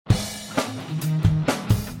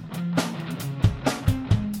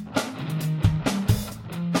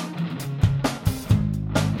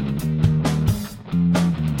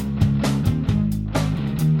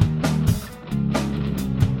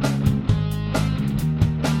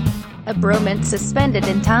romance suspended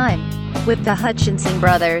in time with the Hutchinson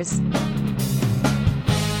brothers.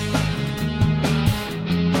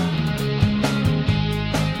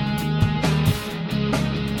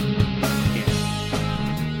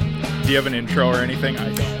 Do you have an intro or anything?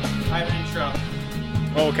 I don't. I have an intro.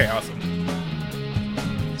 Oh, okay, awesome.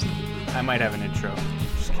 I might have an intro.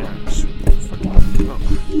 Just kidding.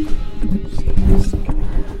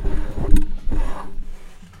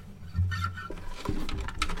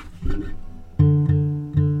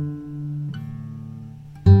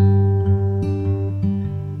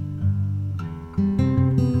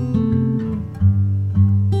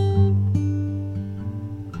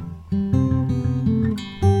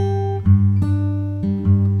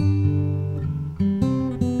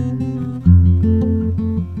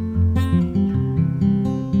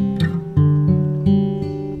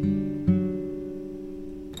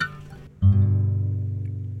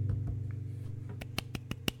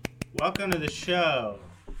 Welcome to the show.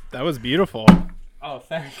 That was beautiful. Oh,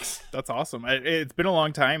 thanks. That's awesome. It's been a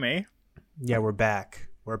long time, eh? Yeah, we're back.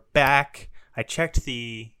 I checked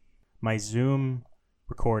my Zoom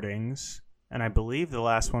recordings, and I believe the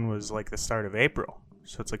last one was like the start of April.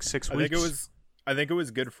 So it's like 6 weeks. I think it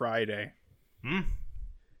was Good Friday.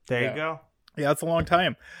 There you go. Yeah, that's a long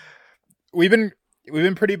time. We've been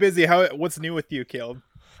pretty busy. What's new with you, Caleb?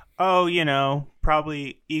 Oh,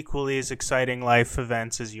 probably equally as exciting life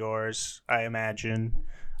events as yours, I imagine.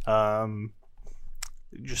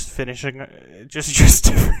 Just finishing,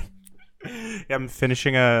 I'm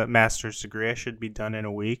finishing a master's degree. I should be done in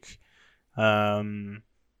a week. I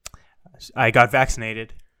got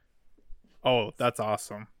vaccinated. Oh, that's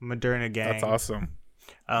awesome. Moderna gang. That's awesome.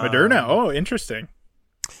 Moderna. Oh, interesting.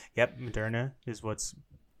 Yep, Moderna is what's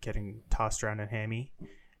getting tossed around in Hammy,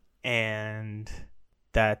 and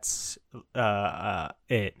that's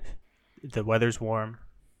it. The weather's warm.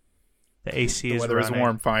 The AC is running. The weather is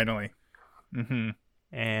warm finally. Mm-hmm.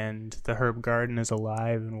 And the herb garden is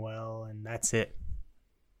alive and well, and that's it.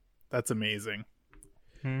 That's amazing.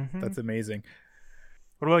 Mm-hmm. That's amazing.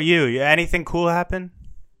 What about you? Anything cool happen?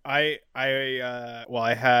 My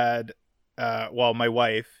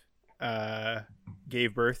wife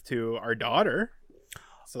gave birth to our daughter,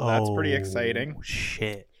 so that's pretty exciting.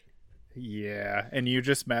 Shit. Yeah, and you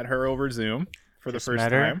just met her over Zoom for the first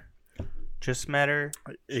time. Just met her.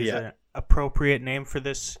 She's an appropriate name for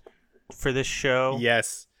this show.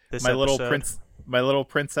 Yes, my episode. My little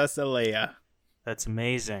princess Alea. That's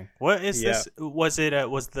amazing. What is this?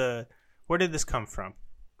 Where did this come from?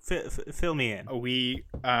 Fill me in. We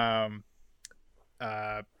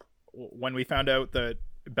when we found out that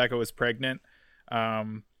Becca was pregnant,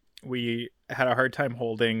 we had a hard time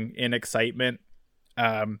holding in excitement.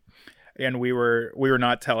 And we were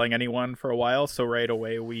not telling anyone for a while, so right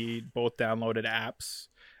away we both downloaded apps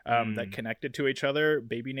that connected to each other,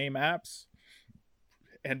 baby name apps,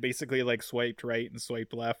 and basically like swiped right and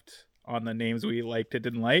swiped left on the names we liked and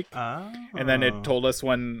didn't like. And then it told us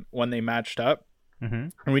when they matched up. Mm-hmm.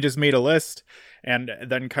 And we just made a list, and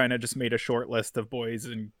then kind of just made a short list of boys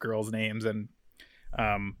and girls names, and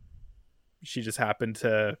she just happened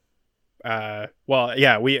to we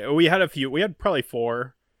had a few. We had probably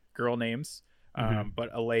 4 girl names, but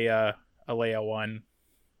Alea won.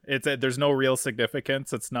 There's no real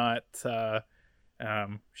significance. It's not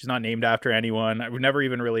she's not named after anyone. I've never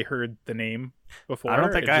even really heard the name before. I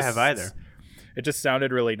don't think I have either. It just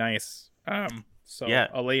sounded really nice.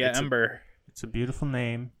 Alea Ember. It's a beautiful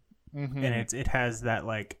name, and it has that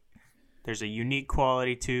like. There's a unique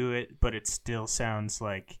quality to it, but it still sounds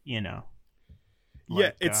like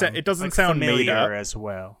Like, it doesn't like sound made up as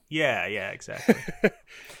well. Yeah, exactly.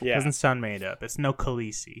 Yeah, it doesn't sound made up. It's no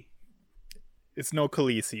Khaleesi. It's no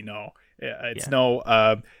Khaleesi. No, it's no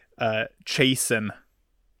Chasen.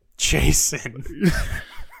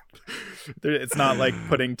 It's not like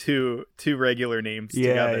putting two regular names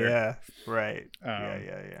together. Yeah, right.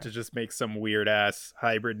 Yeah. To just make some weird ass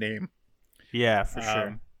hybrid name. Yeah, for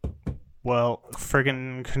sure. Well,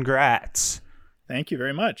 friggin' congrats. Thank you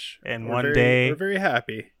very much. And we're very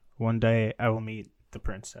happy. One day I will meet the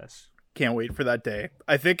princess. Can't wait for that day.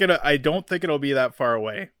 I don't think it'll be that far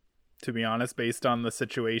away, to be honest, based on the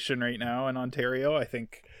situation right now in Ontario. I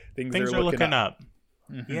think things are looking up.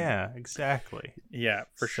 Mm-hmm. Yeah, exactly. Yeah,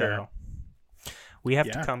 for sure. We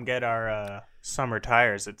have to come get our summer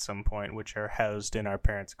tires at some point, which are housed in our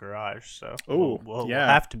parents' garage. So we'll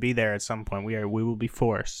have to be there at some point. We will be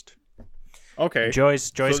forced. Okay.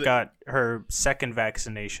 Joyce got her second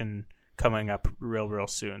vaccination coming up real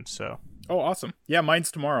soon. So. Oh, awesome! Yeah,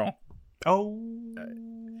 mine's tomorrow. Oh.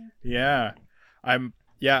 Yeah, I'm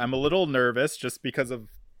a little nervous just because of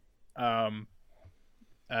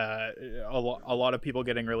a lot of people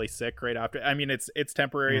getting really sick right after. I mean, it's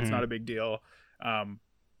temporary. It's not a big deal.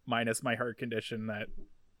 Minus my heart condition that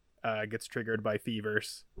gets triggered by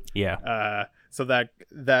fevers. Yeah. So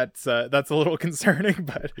that's a little concerning,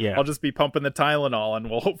 but Yeah. I'll just be pumping the Tylenol and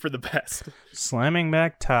we'll hope for the best. Slamming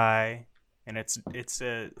back Ty, and it's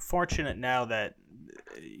fortunate now that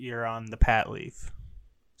you're on the pat leave,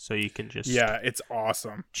 so you can just It's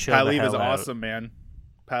awesome. chill Pat the leave is hell out. awesome, man.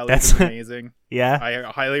 Pat leave is amazing. Yeah.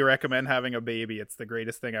 I highly recommend having a baby. It's the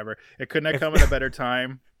greatest thing ever. It couldn't have come at a better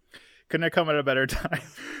time.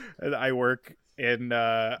 I work in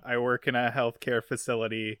a healthcare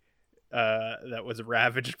facility that was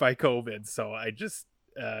ravaged by COVID, so I just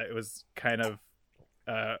it was kind of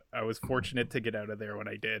I was fortunate to get out of there when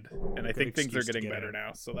I did, and I think things are getting better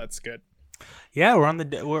now, so that's good. Yeah, we're on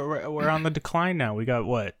the decline now. We got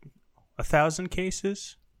what, 1,000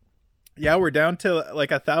 cases? Yeah, we're down to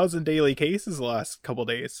like 1,000 daily cases the last couple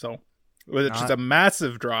days, so which is a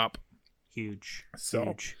massive drop. Huge.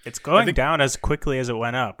 So it's going down as quickly as it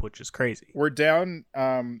went up, which is crazy. We're down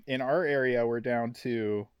in our area. We're down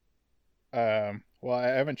to well, I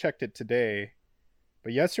haven't checked it today,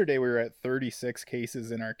 but yesterday we were at 36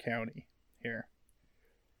 cases in our county here,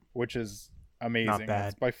 which is amazing. Not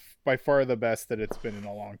bad. It's by far the best that it's been in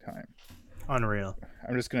a long time. Unreal.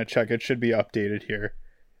 I'm just gonna check. It should be updated here,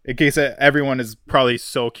 in case everyone is probably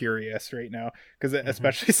so curious right now, because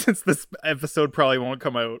especially since this episode probably won't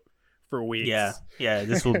come out for weeks. Yeah,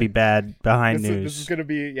 this will be bad behind news. This is gonna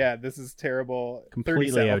be this is terrible.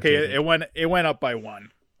 Completely 37. Okay, it went up by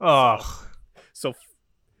 1. Oh, so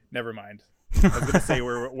never mind. I was gonna say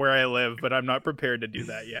where I live, but I'm not prepared to do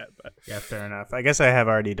that yet. But yeah, fair enough. I guess I have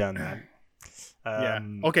already done that.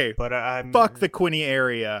 Okay. But I'm fuck the Quinny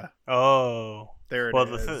area. Oh, there it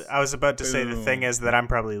well, is. I was about to say the thing is that I'm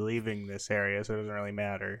probably leaving this area, so it doesn't really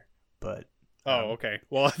matter. But okay.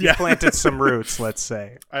 Well, you planted some roots, let's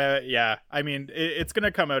say. Yeah. I mean, it's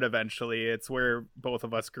gonna come out eventually. It's where both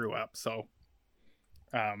of us grew up, so.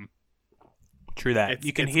 True that.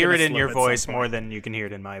 You can hear it in your voice more than you can hear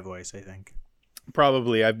it in my voice, I think.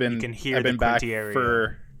 Probably. I've been back area.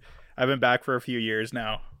 for a few years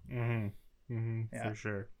now. Yeah. For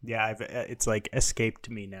sure. Yeah, it's like escaped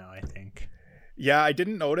me now, I think. Yeah, I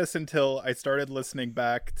didn't notice until I started listening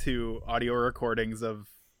back to audio recordings of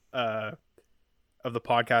the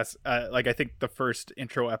podcast. Like I think the first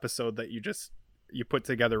intro episode that you put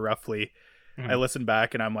together roughly, I listened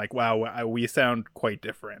back and I'm like, wow, we sound quite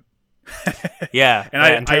different. Yeah,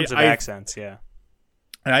 and in terms of accents, yeah.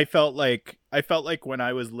 And I felt like when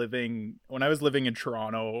I was living in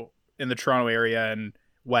Toronto, in the Toronto area and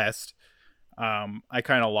West, I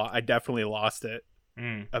definitely lost it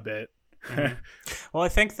a bit. Well, I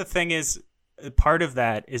think the thing is, part of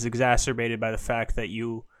that is exacerbated by the fact that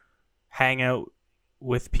you hang out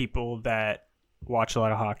with people that watch a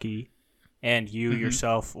lot of hockey, and you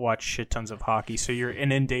yourself watch shit tons of hockey, so you're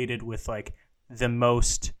inundated with like the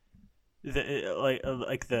most.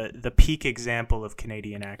 The peak example of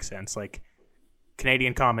Canadian accents, like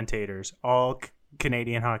Canadian commentators, all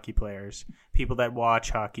Canadian hockey players, people that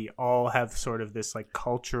watch hockey, all have sort of this like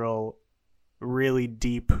cultural, really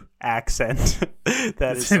deep accent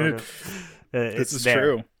that is sort of this is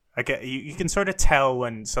true. Like you can sort of tell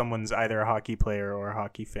when someone's either a hockey player or a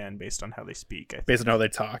hockey fan based on how they speak. Based on how they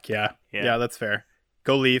talk, yeah, that's fair.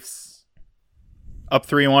 Go Leafs. Up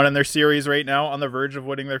 3-1 in their series right now, on the verge of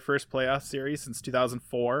winning their first playoff series since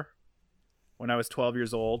 2004, when I was 12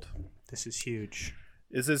 years old. This is huge.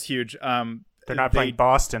 They're not playing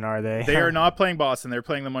Boston, are they? They are not playing Boston. They're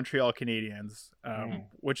playing the Montreal Canadiens,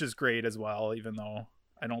 which is great as well, even though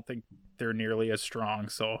I don't think they're nearly as strong.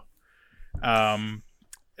 So the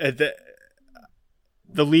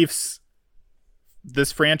Leafs,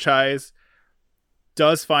 this franchise,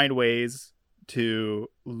 does find ways to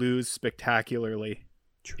lose spectacularly.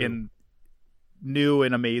 True. In new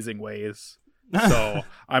and amazing ways. So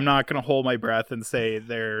I'm not going to hold my breath and say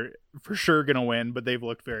they're for sure going to win, but they've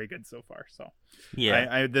looked very good so far. So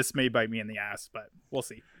yeah, this may bite me in the ass, but we'll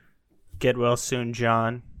see. Get well soon,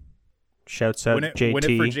 John. Shouts out JT. Win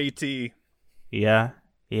it for JT. Yeah.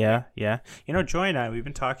 You know, Joy and I, we've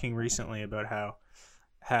been talking recently about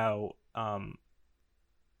how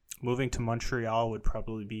moving to Montreal would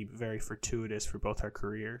probably be very fortuitous for both our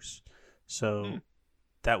careers. So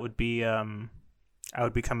that would be I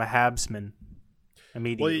would become a Habsman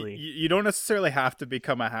immediately. Well, you don't necessarily have to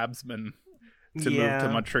become a Habsman to move to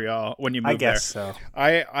Montreal when you move there. I guess so.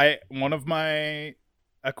 I one of my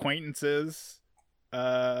acquaintances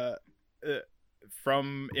from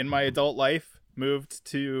in my adult life moved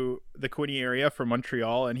to the Quinny area from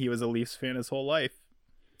Montreal, and he was a Leafs fan his whole life.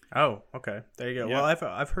 Oh, okay. There you go. Yeah. Well,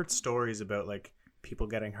 I've heard stories about like people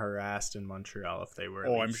getting harassed in Montreal if they were.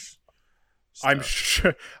 Oh, I'm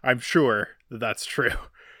sure that that's true.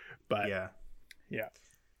 But Yeah. yeah.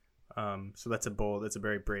 So that's a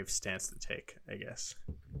very brave stance to take, I guess.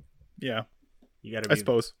 Yeah. You got to I be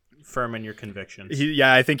suppose firm in your convictions.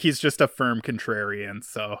 I think he's just a firm contrarian.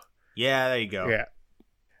 So Yeah, there you go. yeah.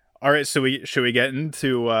 All right. So should we get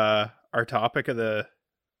into our topic of the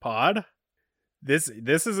pod? This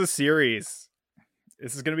is a series.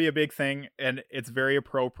 This is going to be a big thing, and it's very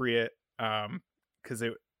appropriate because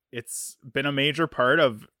it's been a major part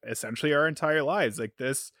of essentially our entire lives. Like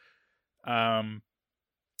this,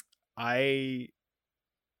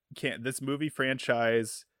 this movie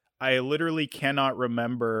franchise, I literally cannot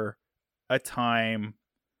remember a time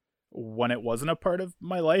when it wasn't a part of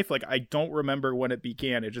my life. Like I don't remember when it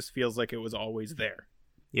began. It just feels like it was always there.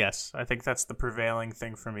 Yes, I think that's the prevailing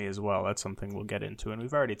thing for me as well. That's something we'll get into, and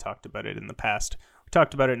we've already talked about it in the past. We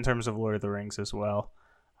talked about it in terms of Lord of the Rings as well.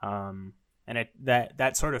 And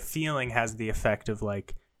that sort of feeling has the effect of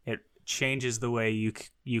like it changes the way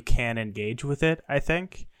you can engage with it, I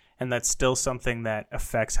think. And that's still something that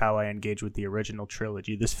affects how I engage with the original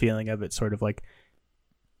trilogy. This feeling of it sort of like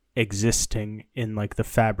existing in like the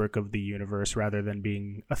fabric of the universe rather than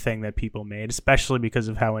being a thing that people made, especially because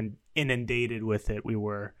of how inundated with it we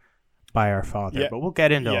were by our father. Yeah. But we'll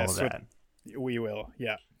get into all of that. We will,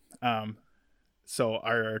 yeah. So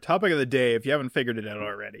our topic of the day, if you haven't figured it out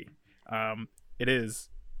already, it is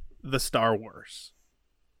the Star Wars.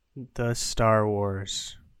 The Star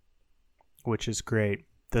Wars, which is great.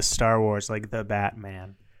 The Star Wars, like the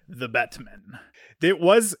Batman. The Batman. There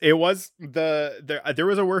was the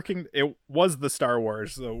Star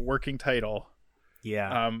Wars, the working title.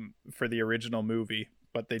 Yeah. For the original movie,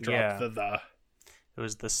 but they dropped the. It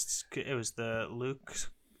was the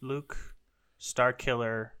Luke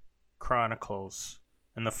Starkiller Chronicles,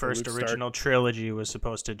 and the first original trilogy was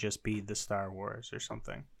supposed to just be the Star Wars or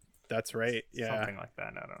something. That's right. Yeah. Something like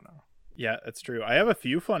that. I don't know. Yeah, that's true. I have a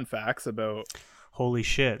few fun facts about. Holy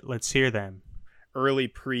shit! Let's hear them. Early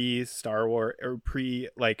pre-Star Wars or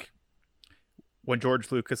when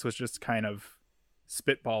George Lucas was just kind of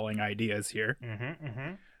spitballing ideas here.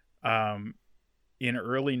 In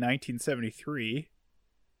early 1973,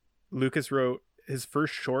 Lucas wrote his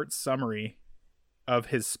first short summary of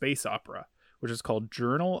his space opera, which is called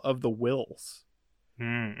Journal of the Wills,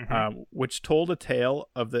 which told a tale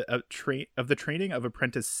of the training of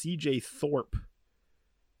apprentice C.J. Thorpe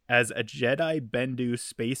as a Jedi Bendu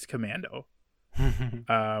space commando.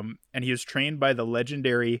 And he was trained by the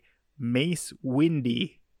legendary Mace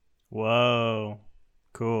Windy. Whoa,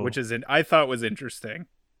 cool. Which I thought was interesting.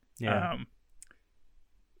 Yeah.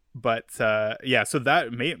 So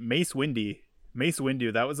that Mace Windy,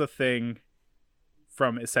 that was a thing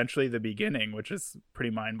from essentially the beginning, which is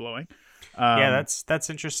pretty mind blowing. That's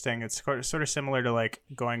interesting. It's sort of similar to like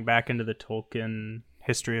going back into the Tolkien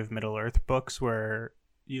History of Middle Earth books, where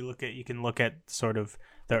you can look at sort of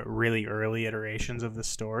the really early iterations of the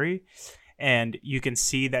story, and you can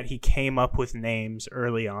see that he came up with names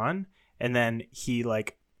early on, and then he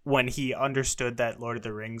when he understood that Lord of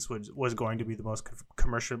the Rings was going to be the most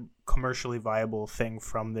commercially viable thing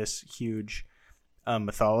from this huge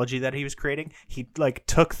mythology that he was creating, he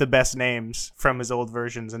took the best names from his old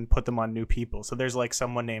versions and put them on new people. So there's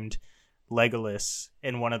someone named Legolas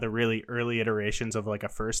in one of the really early iterations of a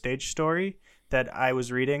first stage story that I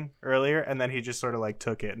was reading earlier, and then he just sort of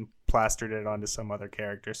took it and plastered it onto some other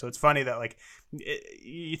character. So it's funny that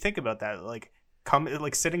you think about that,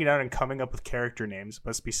 sitting down and coming up with character names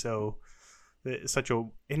must be such a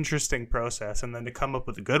interesting process, and then to come up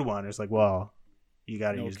with a good one is well, you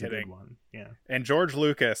got to use the good one. Yeah. And George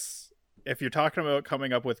Lucas, if you're talking about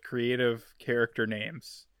coming up with creative character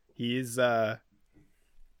names, he's one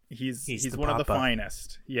of the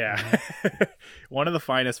finest. Yeah. Mm-hmm. One of the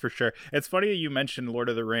finest for sure. It's funny you mentioned Lord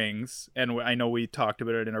of the Rings, and I know we talked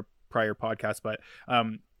about it in our prior podcast, but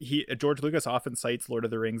George Lucas often cites Lord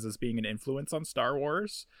of the Rings as being an influence on Star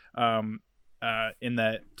Wars, in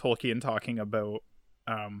that Tolkien talking about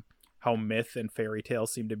how myth and fairy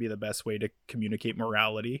tales seem to be the best way to communicate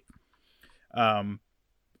morality. And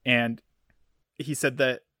he said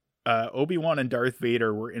that Obi-Wan and Darth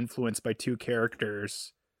Vader were influenced by two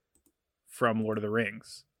characters from Lord of the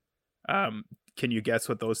Rings. Can you guess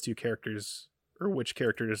what those two characters, or which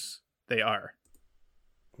characters they are?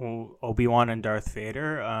 Well, Obi-Wan and Darth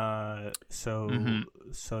Vader. So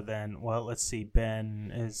then, let's see.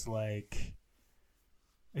 Ben is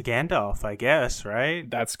Gandalf, I guess, right?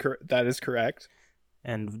 That is correct.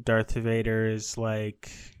 And Darth Vader is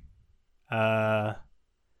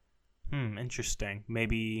Interesting.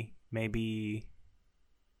 Maybe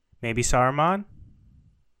Saruman?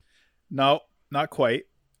 No, not quite.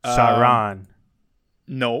 Sauron.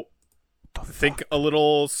 No. Think a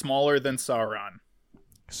little smaller than Sauron.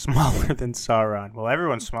 Smaller than Sauron. Well,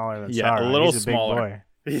 everyone's smaller than Sauron. Yeah, a little He's a smaller.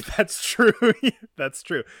 big boy. That's true. That's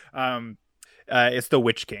true. It's the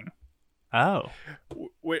Witch King. Oh.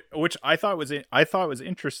 Which I thought was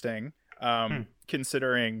interesting,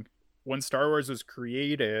 considering when Star Wars was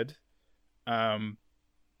created, there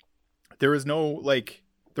was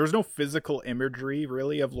no physical imagery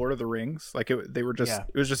really of Lord of the Rings. Like it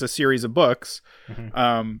was just a series of books.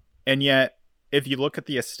 Mm-hmm. And yet if you look at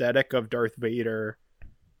the aesthetic of Darth Vader,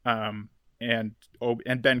 and Ben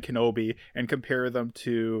Kenobi, and compare them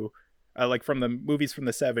to like from the movies from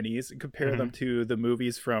the 70s, and compare them to the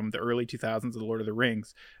movies from the early 2000s of the Lord of the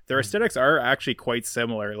Rings, their aesthetics are actually quite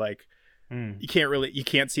similar. Like you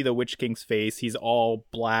can't see the Witch King's face. He's all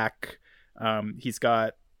black. He's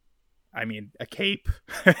got, a cape.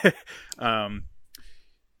 I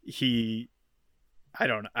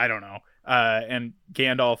don't know. And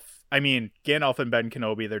Gandalf and Ben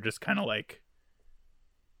Kenobi, they're just kind of like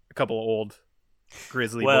a couple of old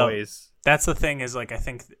grizzly boys. That's the thing, is like, I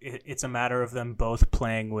think it's a matter of them both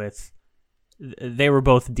playing with, they were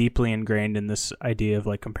both deeply ingrained in this idea of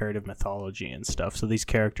like comparative mythology and stuff. So these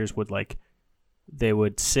characters they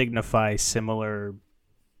would signify similar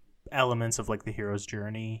elements of like the hero's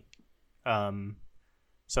journey.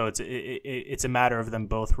 So it's a matter of them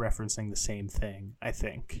both referencing the same thing, I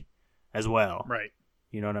think, as well. Right.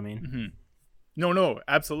 You know what I mean? Mm-hmm. No,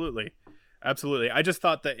 absolutely. I just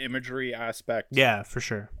thought the imagery aspect, yeah, for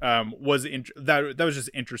sure, was that was just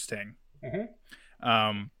interesting.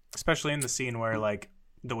 Mm-hmm. Especially in the scene where like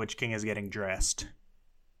the Witch King is getting dressed.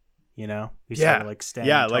 You know, he's sort of like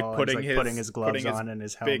standing tall, like putting his gloves on and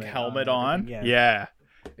his big helmet on. Yeah,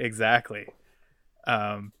 exactly.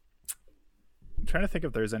 I'm trying to think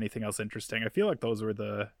if there's anything else interesting. I feel like those are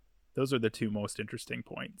the two most interesting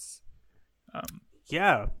points.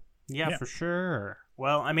 Yeah, for sure.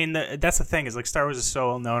 Well, that's the thing, is like Star Wars is so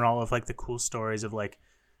well known. All of like the cool stories of like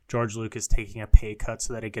George Lucas taking a pay cut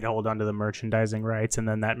so that he could hold onto the merchandising rights, and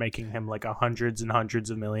then that making him like hundreds and hundreds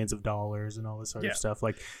of millions of dollars and all this sort of stuff.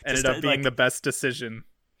 Like ended up being the best decision.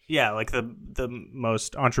 Yeah, like the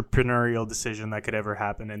most entrepreneurial decision that could ever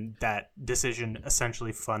happen, and that decision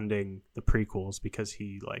essentially funding the prequels because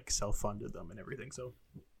he like self-funded them and everything. So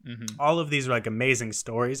all of these like amazing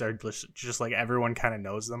stories are just like everyone kind of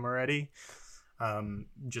knows them already,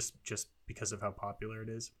 just because of how popular it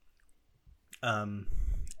is. And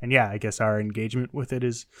yeah, I guess our engagement with it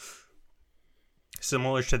is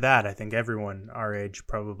similar to that. I think everyone our age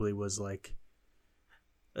probably was like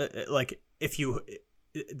if you.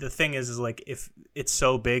 The thing is like, if it's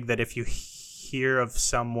so big that if you hear of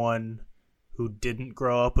someone who didn't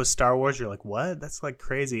grow up with Star Wars, you're like, what? That's like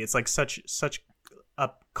crazy. It's like such a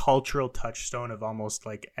cultural touchstone of almost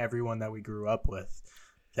like everyone that we grew up with,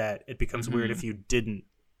 that it becomes weird if you didn't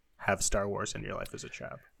have Star Wars in your life as a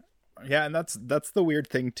child. Yeah, and that's the weird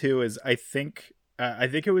thing too, is I think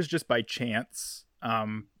it was just by chance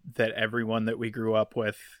that everyone that we grew up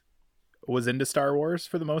with was into Star Wars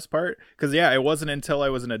for the most part. Because it wasn't until I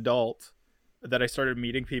was an adult that I started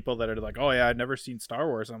meeting people that are like, oh yeah, I'd never seen Star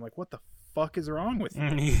Wars, and I'm like, what the fuck is wrong with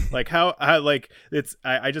you? Like how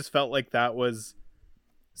I just felt like that was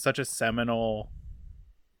such a seminal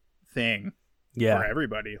thing for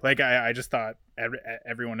everybody. Like I just thought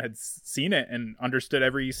everyone had seen it and understood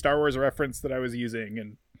every Star Wars reference that I was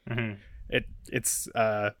using, and it's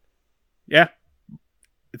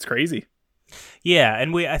crazy. Yeah,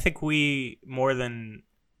 and I think we, more than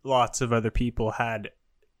lots of other people, had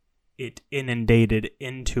it inundated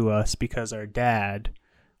into us because our dad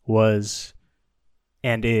was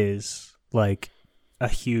and is like a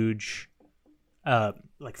huge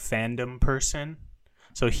like fandom person.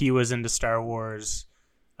 So he was into Star Wars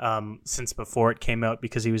since before it came out,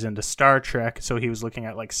 because he was into Star Trek. So he was looking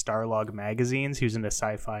at like Starlog magazines. He was into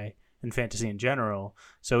sci-fi and fantasy in general.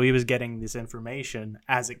 So he was getting this information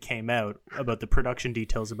as it came out about the production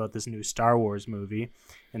details about this new Star Wars movie,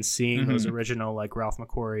 and seeing those original like Ralph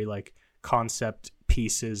McQuarrie like concept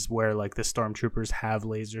pieces where like the stormtroopers have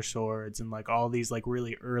laser swords and like all these like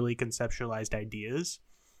really early conceptualized ideas.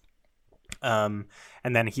 And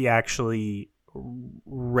then he actually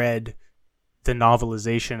read the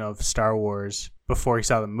novelization of Star Wars before he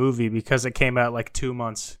saw the movie, because it came out like 2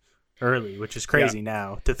 months early, which is crazy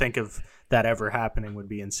now. To think of that ever happening would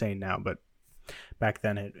be insane now, but back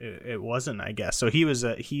then it wasn't, I guess. So he was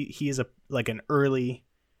he is a like an early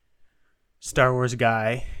Star Wars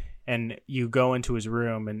guy, and you go into his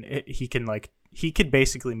room and he can like he could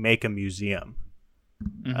basically make a museum,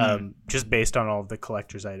 just based on all of the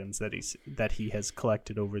collector's items that he has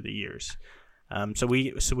collected over the years. So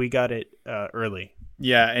we got it early.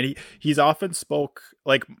 Yeah, and he's often spoke,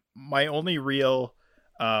 like, my only real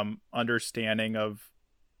understanding of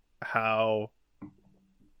how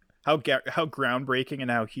groundbreaking and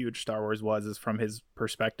how huge Star Wars was is from his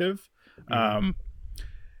perspective.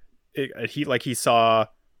 He saw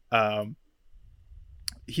it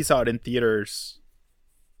in theaters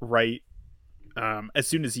right as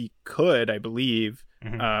soon as he could, I believe.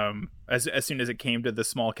 As soon as it came to the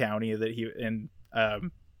small county that he in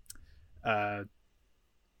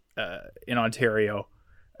Ontario,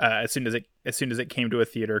 as soon as it came to a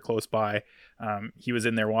theater close by, he was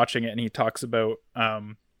in there watching it, and he talks about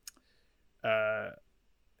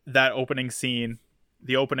that opening scene,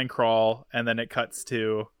 the opening crawl, and then it cuts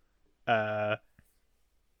to the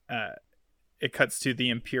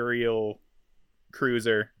Imperial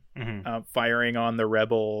cruiser firing on the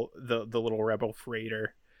little rebel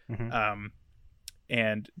freighter,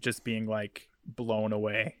 and just being like blown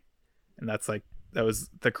away. And that was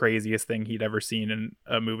the craziest thing he'd ever seen in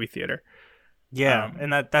a movie theater. Yeah,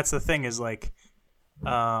 and that's the thing is like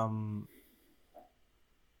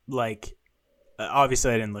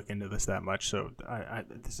obviously I didn't look into this that much, so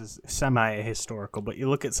this is semi-historical, but you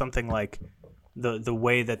look at something like the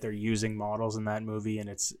way that they're using models in that movie, and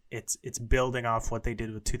it's building off what they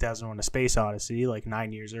did with 2001: A Space Odyssey, like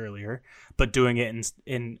 9 years earlier, but doing it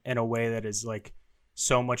in a way that is like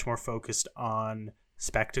so much more focused on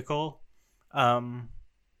spectacle.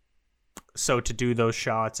 So to do those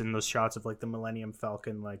shots of like the Millennium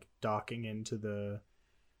Falcon like docking into the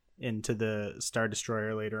Star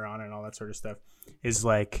Destroyer later on and all that sort of stuff is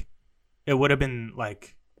like, it would have been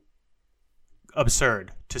like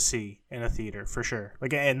absurd to see in a theater for sure.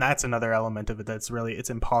 Like, and that's another element of it that's really, it's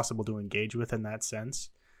impossible to engage with in that sense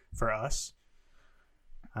for us.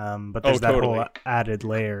 But there's that whole added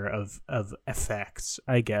layer of effects,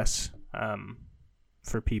 I guess,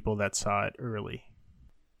 for people that saw it early.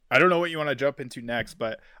 I don't know what you want to jump into next,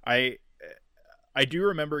 but I do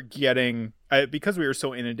remember getting, because we were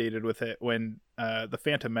so inundated with it when the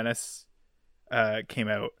Phantom Menace came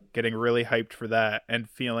out, getting really hyped for that, and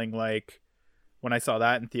feeling like when I saw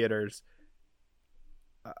that in theaters,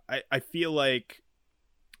 I feel like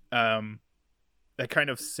that kind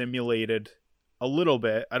of simulated a little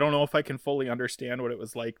bit. I don't know if I can fully understand what it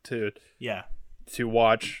was like to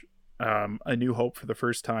watch A New Hope for the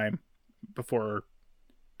first time before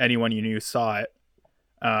anyone you knew saw it.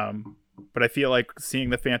 But I feel like seeing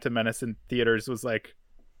the Phantom Menace in theaters was like,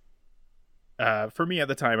 for me at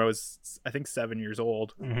the time, I think 7 years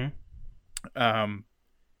old.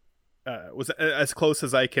 Was as close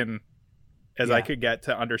as I could get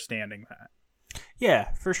to understanding that.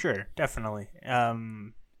 Yeah, for sure, definitely.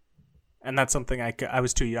 And that's something I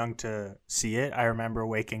was too young to see it. I remember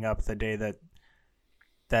waking up the day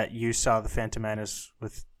that you saw the Phantom Menace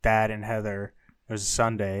with Dad and Heather. It was a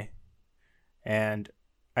Sunday, and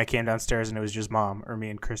I came downstairs and it was just Mom, or me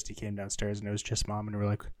and Christy came downstairs and it was just Mom, and we're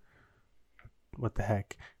like, what the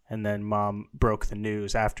heck? And then Mom broke the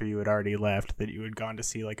news after you had already left that you had gone to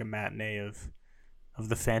see like a matinee of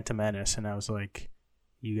the Phantom Menace, and I was like,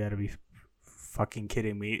 you gotta be fucking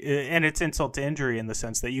kidding me. And it's insult to injury in the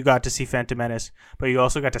sense that you got to see Phantom Menace, but you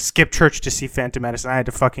also got to skip church to see Phantom Menace, and I had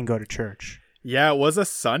to fucking go to church. Yeah, it was a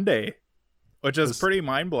Sunday, which is pretty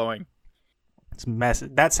mind-blowing. It's messy.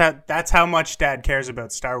 That's how much Dad cares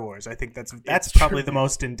about Star Wars. I think that's probably the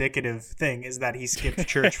most indicative thing, is that he skipped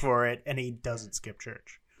church for it, and he doesn't skip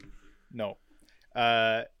church. No.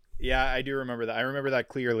 Yeah, I do remember that. I remember that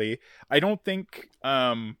clearly. I don't think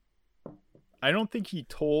he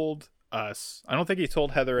told us. I don't think he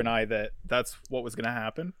told Heather and I that that's what was going to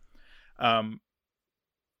happen. And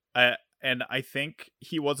I think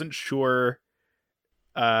he wasn't sure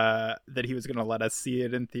that he was going to let us see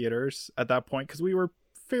it in theaters at that point, because we were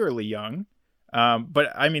fairly young. But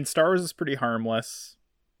I mean, Star Wars is pretty harmless,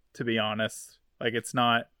 to be honest. Like, it's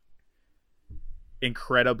not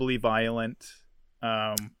incredibly violent.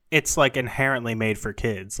 It's like inherently made for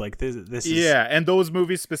kids. Like this is, yeah, and those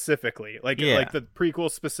movies specifically, like the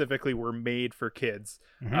prequels specifically, were made for kids.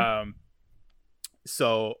 But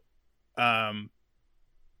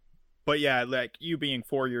yeah, like, you being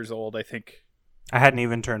 4 years old, I think I hadn't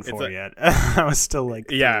even turned 4 yet. I was still like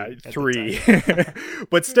 3.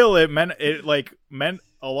 But still, it meant a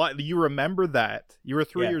lot. You remember that you were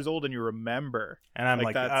 3 years old, and you remember, and I'm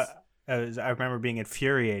like I remember being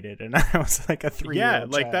infuriated, and I was like a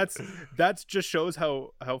 3-year-old child. That's just shows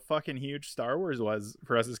how fucking huge Star Wars was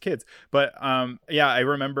for us as kids. But I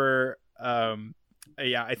remember I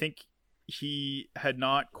think he had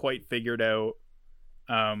not quite figured out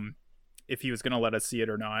if he was going to let us see it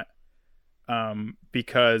or not,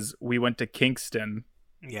 because we went to Kingston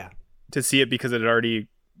to see it because it had already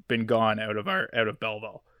been gone out of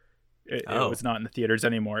Belleville. It was not in the theaters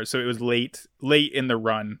anymore, so it was late in the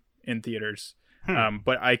run in theaters.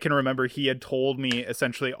 But I can remember he had told me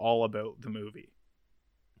essentially all about the movie.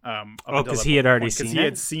 Because he had already seen it? He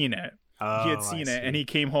had seen it. He had seen it, and he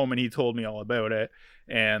came home and he told me all about it.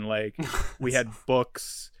 And like, we had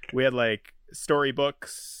books, we had like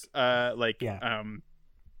storybooks, so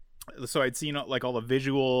I'd seen like all the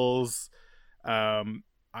visuals.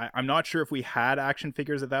 I'm not sure if we had action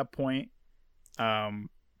figures at that point. I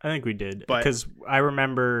think we did, because I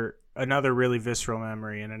remember another really visceral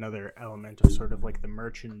memory and another element of sort of like the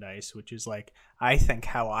merchandise, which is like, I think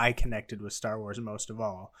how I connected with Star Wars most of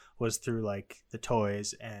all was through like the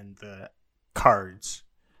toys and the cards,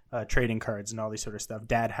 trading cards and all these sort of stuff.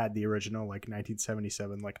 Dad had the original like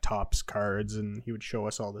 1977 like Topps cards, and he would show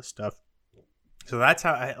us all this stuff. So that's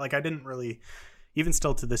how I didn't really, even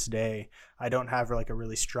still to this day, I don't have like a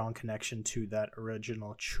really strong connection to that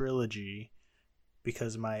original trilogy,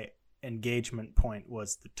 because my engagement point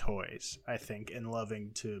was the toys, I think, and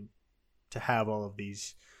loving to have all of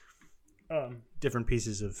these different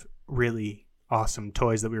pieces of really awesome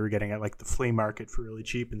toys that we were getting at like the flea market for really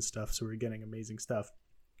cheap and stuff. So we were getting amazing stuff.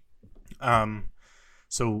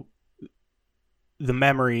 So the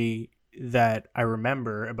memory that I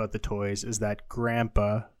remember about the toys is that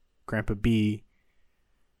Grandpa B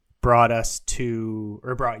brought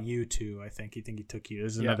you to, I think he took you.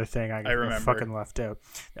 This is another thing I remember. Fucking left out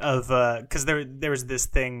of, because there was this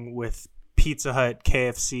thing with Pizza Hut,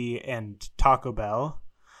 KFC, and Taco Bell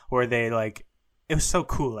where they like, it was so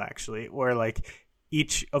cool actually, where like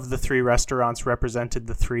each of the three restaurants represented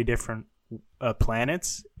the three different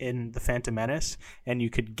planets in the Phantom Menace, and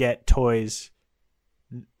you could get toys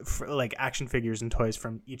for, like action figures and toys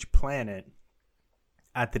from each planet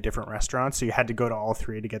at the different restaurants. So you had to go to all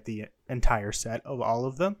three to get the entire set of all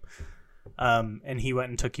of them. And he went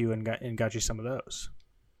and took you and got you some of those.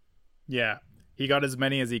 Yeah, he got as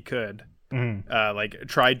many as he could. Like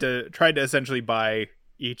tried to essentially buy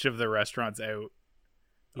each of the restaurants out.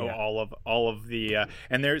 All of the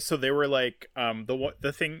and they were like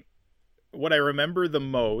the thing. What I remember the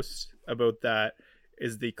most about that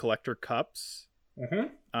is the collector cups.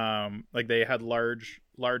 Like they had large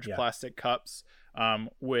plastic cups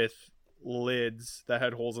with lids that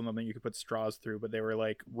had holes in them that you could put straws through, but they were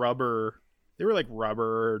like rubber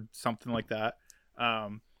or something like that.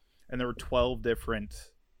 And there were 12 different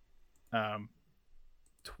I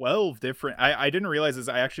didn't realize this.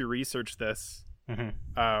 I actually researched this.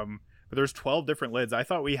 But there's 12 different lids. I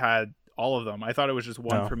thought we had all of them. I thought it was just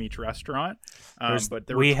one from each restaurant. But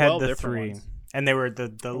there were 12 different three ones. And they were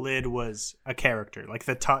the lid was a character, like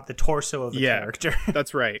the torso of the character.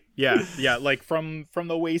 That's right. Yeah, like from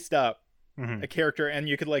the waist up, a character, and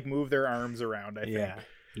you could like move their arms around. I think. Yeah,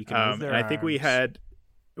 you can move their arms. I think we had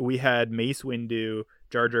Mace Windu,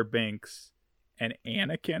 Jar Jar Binks, and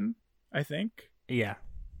Anakin. I think. Yeah,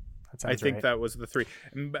 I think that was the three.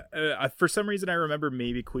 For some reason, I remember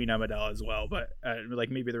maybe Queen Amidala as well, but like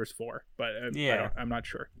maybe there was 4, but I'm not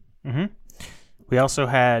sure. We also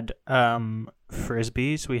had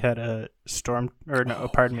frisbees. We had a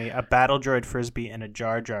battle droid frisbee and a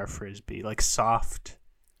Jar Jar frisbee, like soft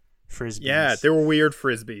frisbees. Yeah, they were weird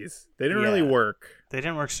frisbees. They didn't really work. They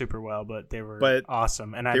didn't work super well, but they were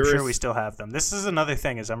awesome, and I'm sure we still have them. This is another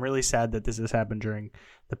thing, is I'm really sad that this has happened during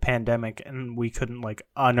the pandemic, and we couldn't like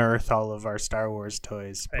unearth all of our Star Wars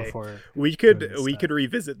toys before. We could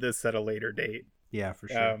revisit this at a later date. Yeah, for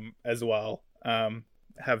sure. As well.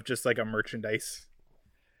 Have just like a merchandise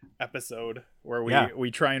episode where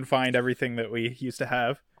we try and find everything that we used to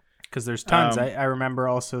have, because there's tons. I remember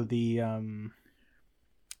also the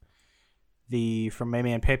from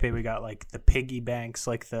Mamie and Pepe, we got like the piggy banks,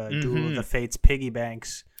 like the Duel of the Fates piggy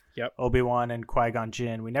banks. Yep. Obi-Wan and Qui-Gon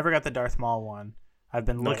Jinn. We never got the Darth Maul one. I've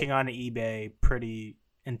been looking on eBay pretty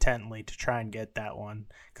intently to try and get that one,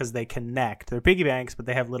 because they connect. They're piggy banks, but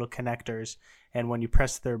they have little connectors, and when you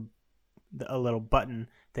press a little button,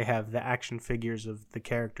 they have the action figures of the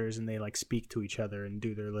characters, and they like speak to each other and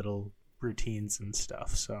do their little routines and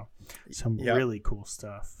stuff. So some really cool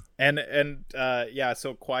stuff. And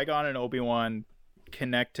so Qui-Gon and Obi-Wan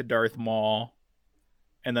connect to Darth Maul,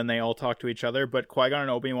 and then they all talk to each other, but Qui-Gon and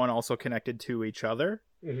Obi-Wan also connected to each other.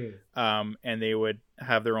 And they would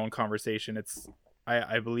have their own conversation.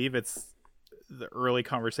 I believe it's the early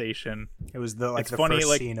conversation. It was the funny,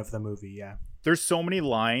 first scene of the movie. Yeah. There's so many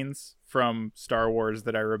lines from Star Wars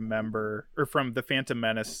that I remember, or from the Phantom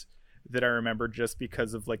Menace, that I remember just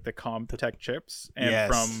because of like the Comtech chips and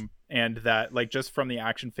Yes. that like just from the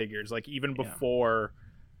action figures, like even before.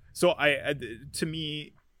 So to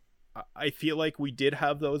me, I feel like we did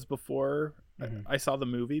have those before I saw the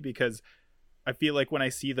movie, because I feel like when I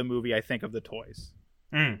see the movie, I think of the toys,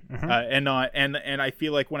 and I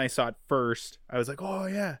feel like when I saw it first, I was like, oh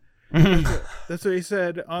yeah, that's what he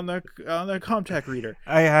said on the Comtech reader.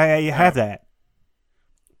 I have that.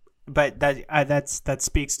 But that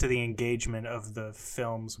speaks to the engagement of the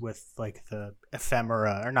films with like the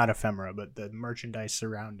ephemera, or not ephemera, but the merchandise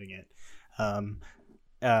surrounding it.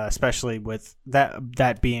 Especially with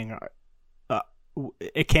that being,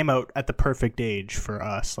 it came out at the perfect age for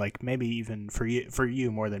us. Like maybe even for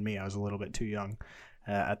you more than me. I was a little bit too young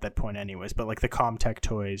at that point, anyways. But like the Comtech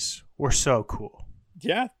toys were so cool.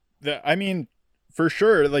 Yeah, I mean, for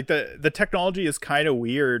sure. Like the technology is kind of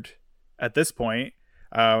weird at this point.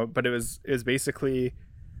 But it was basically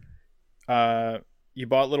you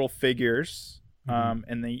bought little figures,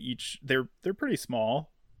 and they're pretty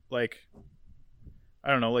small, like I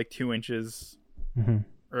don't know, like 2 inches,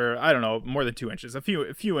 or I don't know, more than 2 inches, a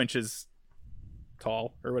few inches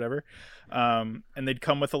tall or whatever, and they'd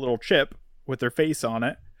come with a little chip with their face on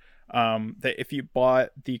it. That if you bought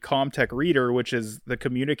the Comtech reader, which is the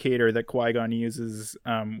communicator that Qui-Gon uses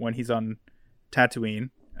when he's on Tatooine,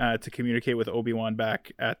 to communicate with Obi-Wan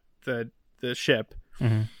back at the ship.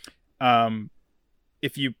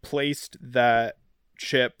 If you placed that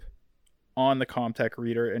chip on the Comtech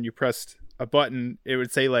reader and you pressed a button, it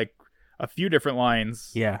would say like a few different lines.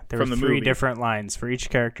 Yeah, there were 3 different lines for each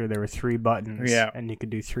character. There were 3 buttons, and you could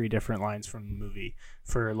do 3 different lines from the movie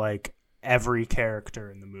for like every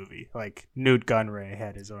character in the movie. Like Newt Gunray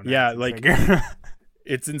had his own. Yeah, like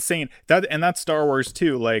it's insane. That's Star Wars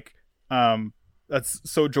too. Like, that's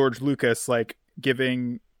so George Lucas, like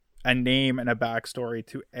giving a name and a backstory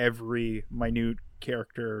to every minute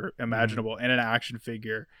character imaginable in an action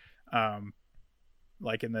figure,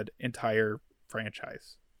 like in the entire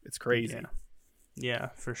franchise. It's crazy. Yeah,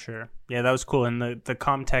 for sure. Yeah, that was cool. And the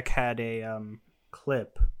Comtech had a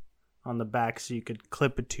clip on the back, so you could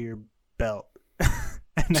clip it to your belt.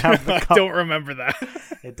 And I don't remember that.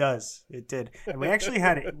 It does. It did. And we actually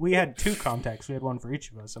had 2 Comtechs. We had one for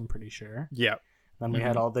each of us, I'm pretty sure. Yeah. Then we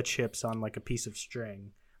had all the chips on like a piece of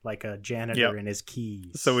string, like a janitor in his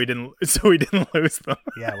keys. So we didn't lose them.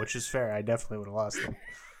 Yeah, which is fair. I definitely would have lost them.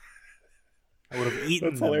 I would have eaten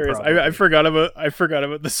That's them. Hilarious. Probably. I forgot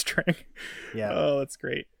about the string. Yeah. Oh, that's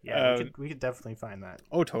great. Yeah, we could definitely find that.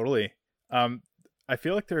 Oh, totally. I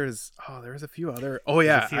feel like there's a few other. Oh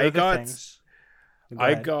yeah, I got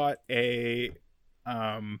a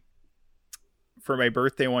for my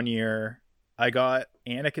birthday one year. I got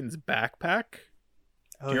Anakin's backpack.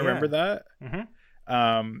 Do you remember that?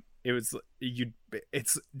 It's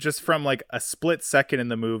just from like a split second in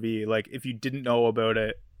the movie. Like if you didn't know about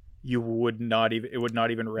it, it would not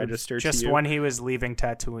even register to you. Just when he was leaving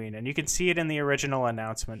Tatooine, and you can see it in the original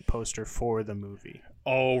announcement poster for the movie.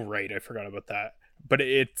 Oh right, I forgot about that. But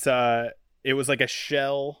it was like a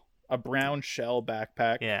brown shell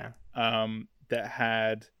backpack. Yeah. That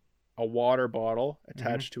had a water bottle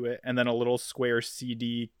attached to it, and then a little square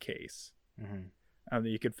CD case. That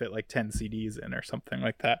you could fit like 10 CDs in or something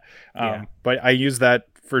like that. But I used that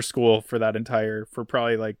for school for that entire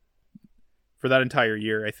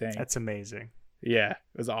year, I think. That's amazing. Yeah,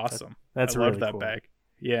 it was awesome. That's I really love that cool. bag.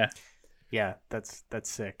 Yeah. Yeah, that's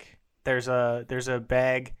sick. There's a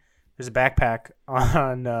backpack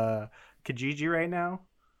on Kijiji right now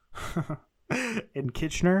in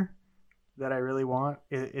Kitchener that I really want.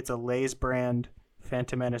 It's a Lay's brand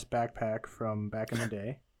Phantom Menace backpack from back in the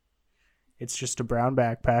day. It's just a brown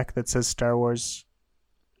backpack that says Star Wars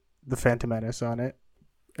The Phantom Menace on it.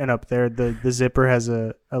 And up there, the zipper has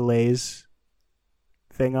a Lay's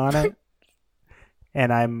thing on it.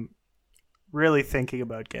 And I'm really thinking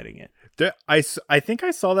about getting it. I think I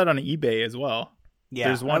saw that on eBay as well. Yeah,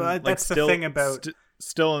 there's one. That's the thing about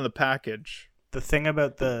still in the package. The thing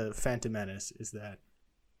about the Phantom Menace is that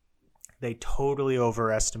they totally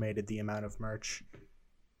overestimated the amount of merch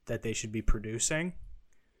that they should be producing.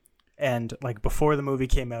 And like before the movie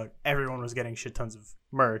came out, everyone was getting shit tons of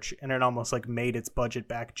merch, and it almost like made its budget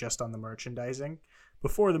back just on the merchandising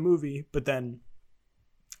before the movie. But then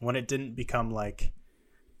when it didn't become like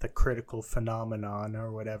the critical phenomenon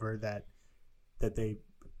or whatever that they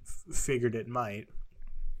figured it might,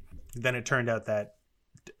 then it turned out that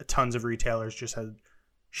tons of retailers just had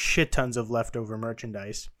shit tons of leftover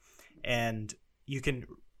merchandise, and you can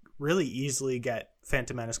really easily get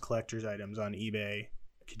Phantom Menace collector's items on eBay,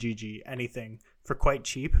 Kijiji, anything for quite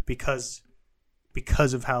cheap, because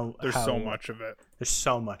because of how There's so much of it. There's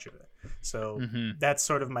so much of it. So Mm-hmm. that's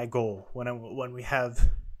sort of my goal. When we have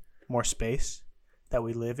more space that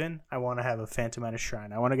we live in, I want to have a Phantom Menace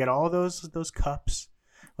shrine. I want to get all those cups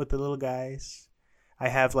with the little guys. I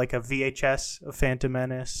have like a VHS of Phantom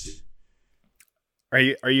Menace. Are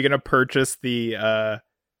you gonna purchase the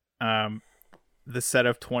set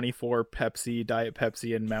of 24 Diet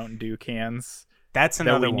Pepsi and Mountain Dew cans? That's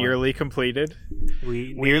another that we one. nearly completed.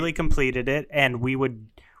 We nearly completed it, and we would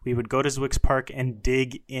go to Zwick's Park and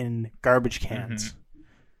dig in garbage cans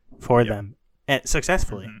for them and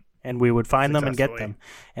successfully, and we would find them and get them,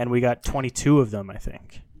 and we got 22 of them, I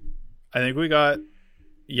think. I think we got,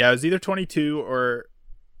 it was either 22 or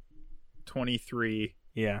 23.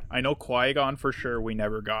 Yeah, I know Qui-Gon for sure we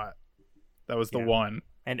never got. That was the one.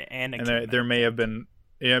 And there may have been.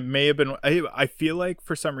 It may have been. I feel like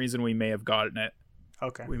for some reason we may have gotten it.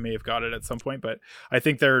 Okay. We may have got it at some point, but I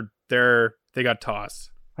think they got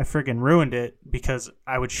tossed. I friggin' ruined it because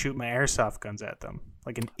I would shoot my airsoft guns at them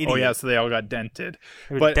like an idiot. Oh yeah, so they all got dented.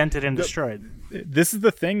 They were dented and destroyed. This is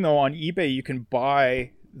the thing though. On eBay, you can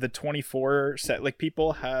buy the 24 set. Like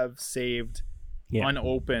people have saved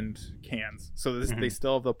unopened cans, so they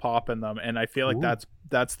still have the pop in them, and I feel like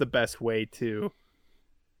that's the best way to.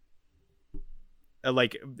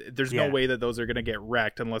 Like, there's no way that those are gonna get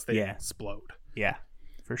wrecked unless they explode. Yeah,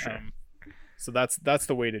 for sure. So that's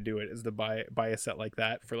the way to do it, is to buy a set like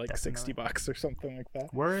that for like $60 or something like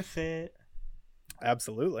that. Worth it.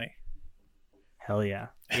 Absolutely. Hell yeah.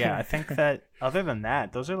 Yeah, I think that other than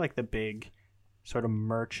that, those are like the big sort of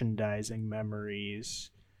merchandising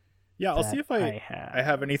memories. Yeah, I'll see if I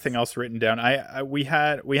have anything else written down. We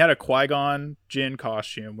had a Qui-Gon Jinn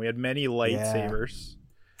costume. We had many lightsabers.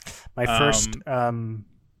 My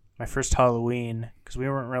first Halloween, because we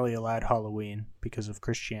weren't really allowed Halloween because of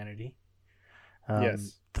Christianity.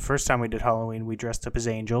 Yes. The first time we did Halloween, we dressed up as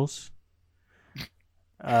angels.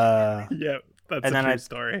 Yeah, that's a true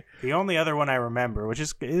story. The only other one I remember,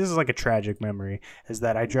 this is like a tragic memory, is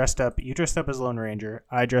that you dressed up as Lone Ranger,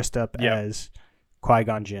 I dressed up as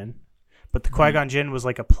Qui-Gon Jinn. But the Qui-Gon Jinn was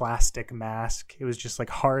like a plastic mask. It was just like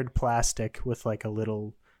hard plastic with like a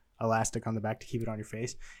little elastic on the back to keep it on your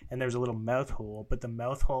face. And there was a little mouth hole, but the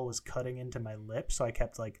mouth hole was cutting into my lip, so I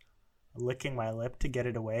kept like licking my lip to get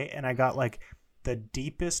it away. And I got like the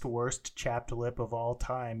deepest, worst chapped lip of all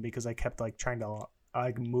time because I kept like trying to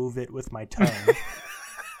like move it with my tongue.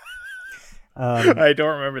 I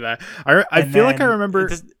don't remember that. I feel like I remember.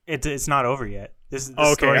 It's not over yet. This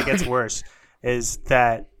story gets worse. Is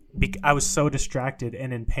that I was so distracted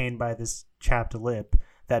and in pain by this chapped lip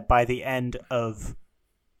that by the end of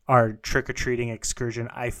our trick-or-treating excursion,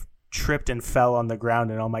 I tripped and fell on the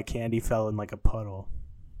ground and all my candy fell in like a puddle.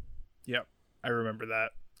 Yep, I remember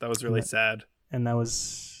that. That was really sad. And that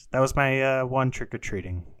was my one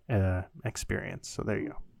trick-or-treating experience. So there you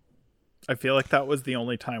go. I feel like that was the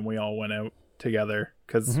only time we all went out together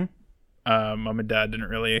because Mom and Dad didn't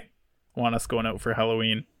really want us going out for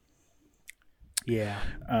Halloween. Yeah.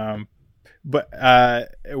 But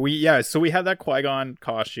we had that Qui-Gon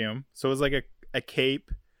costume. So it was like a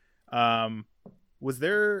cape. Was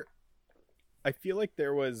there? I feel like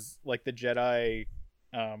there was like the Jedi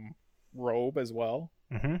robe as well.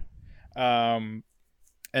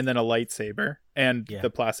 And then a lightsaber and the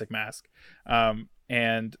plastic mask.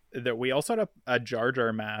 And that we also had a Jar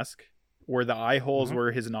Jar mask where the eye holes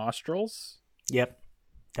were his nostrils. Yep,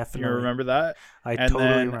 definitely. You remember that? I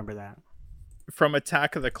totally remember that. From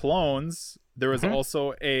Attack of the Clones, there was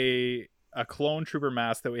also a clone trooper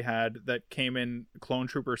mask that we had that came in clone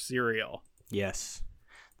trooper cereal. Yes,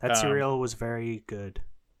 that cereal was very good.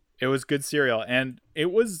 It was good cereal, and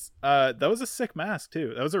it was that was a sick mask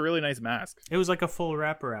too. That was a really nice mask. It was like a full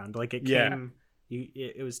wraparound. Like it came,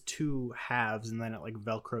 it was two halves, and then it like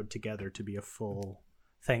velcroed together to be a full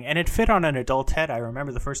thing, and it fit on an adult head. I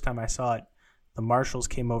remember the first time I saw it, the Marshalls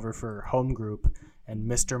came over for home group, and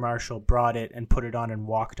Mr. Marshall brought it and put it on and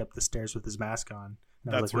walked up the stairs with his mask on.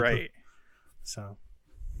 That's right. So,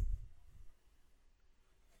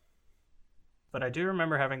 but I do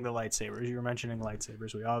remember having the lightsabers. You were mentioning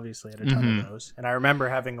lightsabers. We obviously had a ton of those, and I remember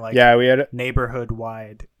having like we had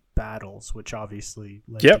neighborhood-wide battles, which obviously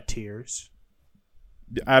led to tears.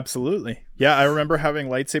 Absolutely. Yeah, I remember having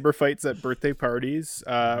lightsaber fights at birthday parties.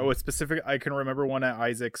 With specific, I can remember one at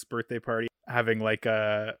Isaac's birthday party having like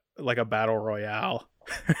a battle royale,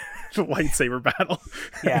 lightsaber battle.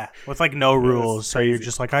 Yeah, with like no rules. So you're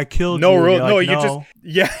just like, I killed no you. Rule, like, no, you just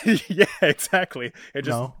yeah, exactly. It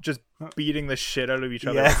just beating the shit out of each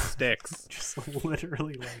other with sticks. Just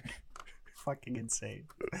literally like fucking insane.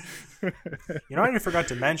 You know what I forgot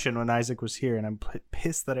to mention when Isaac was here, and I'm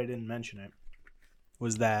pissed that I didn't mention it.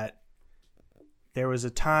 was that there was a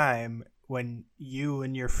time when you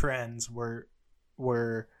and your friends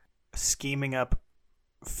were scheming up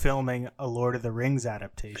filming a Lord of the Rings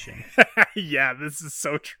adaptation. Yeah, this is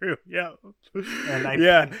so true. Yeah. And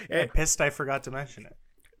I'm pissed I forgot to mention it.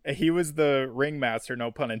 He was the ringmaster,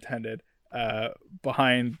 no pun intended,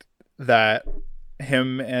 behind that.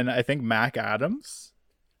 Him and I think Mac Adams.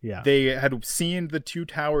 Yeah. They had seen the Two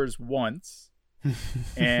Towers once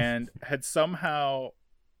and had somehow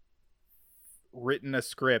written a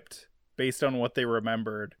script based on what they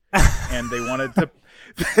remembered, and they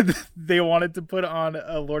wanted to put on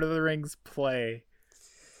a Lord of the Rings play,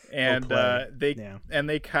 and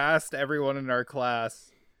they cast everyone in our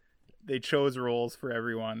class. They chose roles for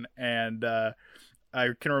everyone, and I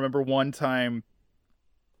can remember one time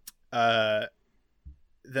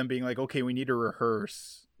them being like, okay, we need to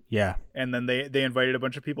rehearse. Yeah. And then they invited a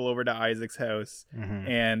bunch of people over to Isaac's house,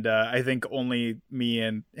 and I think only me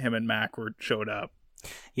and him and Mac showed up.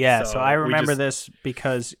 Yeah, so I remember this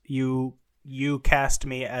because you cast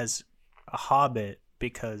me as a hobbit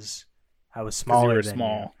because I was smaller than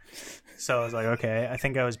you. So I was like, okay, I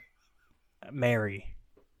think I was Mary.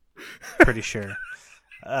 Pretty sure.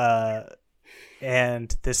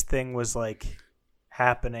 And this thing was like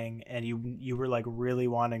happening, and you were like really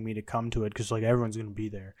wanting me to come to it because like everyone's gonna be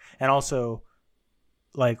there, and also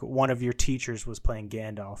like one of your teachers was playing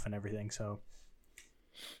Gandalf and everything. So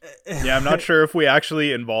yeah, I'm not sure if we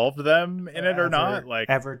actually involved them in it or not. Like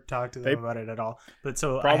ever talked to them about it at all. But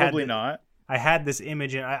so probably not. I had this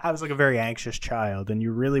image, and I was like a very anxious child, and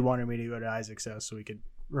you really wanted me to go to Isaac's house so we could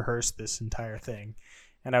rehearse this entire thing,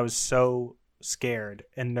 and I was so scared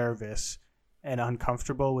and nervous and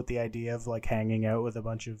uncomfortable with the idea of like hanging out with a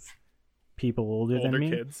bunch of people older than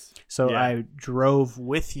me. Kids. So yeah. I drove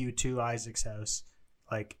with you to Isaac's house,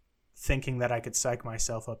 like thinking that I could psych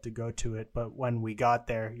myself up to go to it. But when we got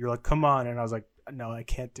there, you're like, come on. And I was like, no, I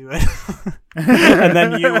can't do it. And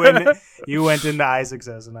then you went into Isaac's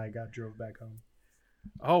house, and I drove back home.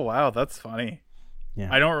 Oh, wow. That's funny. Yeah.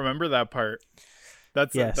 I don't remember that part.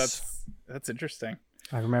 That's interesting.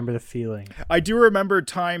 I remember the feeling. I do remember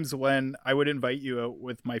times when I would invite you out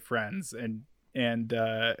with my friends, and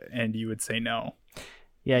you would say no.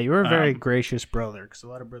 Yeah, you were a very gracious brother, because a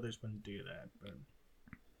lot of brothers wouldn't do that. But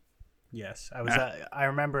yes, I was. I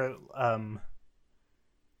remember.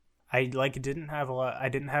 I didn't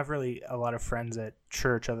have really a lot of friends at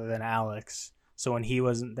church other than Alex. So when he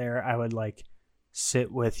wasn't there, I would like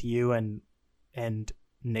sit with you and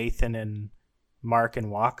Nathan and Mark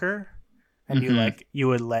and Walker. And you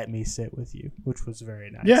would let me sit with you, which was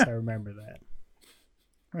very nice. Yeah. I remember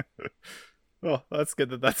that. Well, that's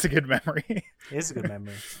good. That's a good memory. It is a good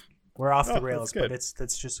memory. We're off the rails, but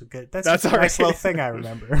that's just a good. That's just a nice little thing I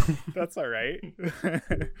remember. That's all right.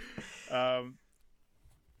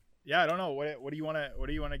 Yeah, I don't know. What do you want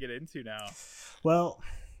to get into now? Well,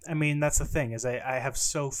 I mean, that's the thing is I have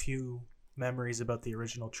so few memories about the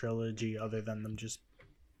original trilogy other than them just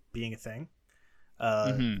being a thing.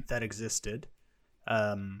 That existed.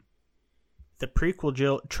 The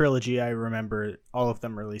prequel trilogy, I remember all of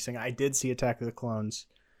them releasing. I did see Attack of the Clones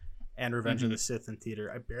and Revenge of the Sith in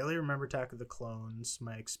theater. I barely remember Attack of the Clones,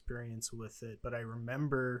 my experience with it, but I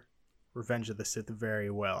remember Revenge of the Sith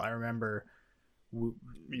very well. I remember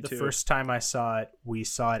the first time I saw it, we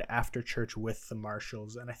saw it after church with the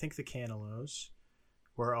Marshalls, and I think the Canelos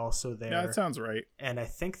were also there. Yeah, that sounds right. And I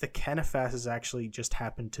think the Kenefasses actually just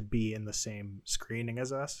happened to be in the same screening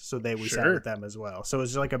as us, so we sat with them as well. So it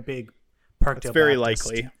was like a big Parkdale very Baptist,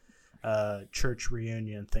 likely church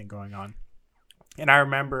reunion thing going on. And I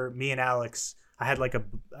remember me and Alex, I had like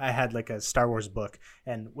a Star Wars book,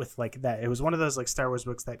 and with like that, it was one of those like Star Wars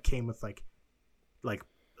books that came with like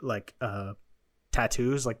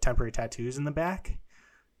tattoos, like temporary tattoos in the back.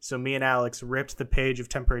 So me and Alex ripped the page of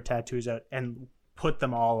temporary tattoos out and put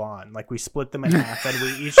them all on. Like we split them in half, and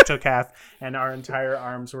we each took half, and our entire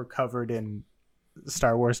arms were covered in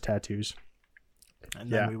Star Wars tattoos.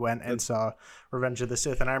 And then we went and saw Revenge of the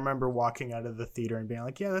Sith, and I remember walking out of the theater and being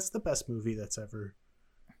like, yeah, that's the best movie that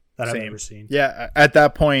I've ever seen. Yeah, at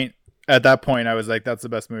that point I was like, that's the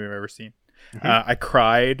best movie I've ever seen. I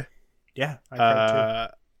cried. Yeah, I cried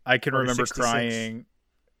too. I can remember 66. Crying.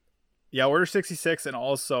 Yeah, Order 66, and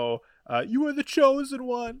also You Are the Chosen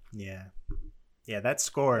One. Yeah, that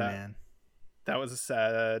score, man. That was a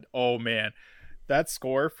sad. Oh man, that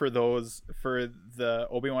score for the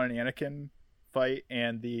Obi-Wan and Anakin fight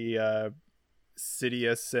and the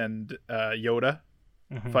Sidious and Yoda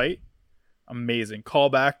fight, amazing. Call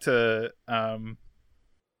back to I'm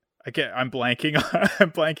blanking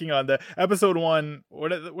on the episode 1.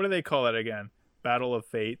 What do they call it again? Battle of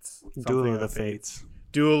Fates. Duel of the Fates.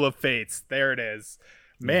 Duel of Fates. There it is.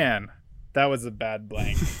 Man, that was a bad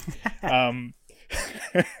blank.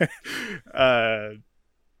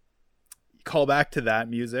 Call back to that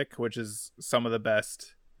music, which is some of the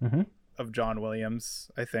best of John Williams,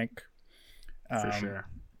 I think. For sure.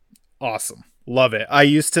 Awesome. Love it. I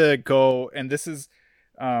used to go, and this is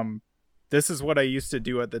what I used to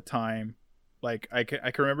do at the time. Like I can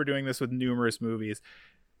remember doing this with numerous movies,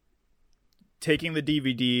 taking the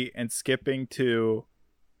DVD and skipping to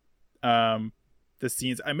the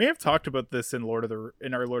scenes. I may have talked about this in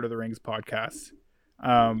in our Lord of the Rings podcast.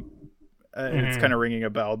 It's kind of ringing a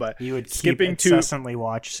bell, but you would skipping incessantly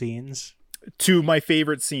watch scenes to my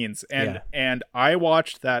favorite scenes, and I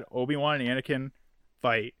watched that Obi-Wan and Anakin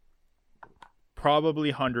fight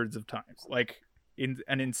probably hundreds of times, like in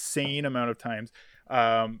an insane amount of times.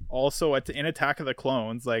 Also in Attack of the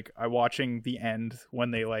Clones, like I'm watching the end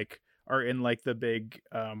when they like are in like the big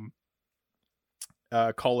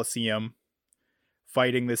Coliseum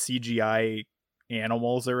fighting the CGI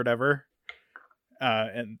animals or whatever.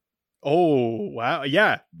 And oh wow,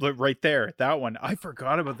 yeah, right there, that one. I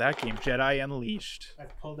forgot about that game, Jedi Unleashed.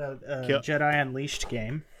 I've pulled out Jedi Unleashed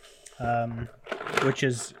game, which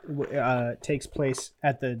is takes place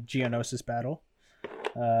at the Geonosis battle,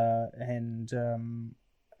 and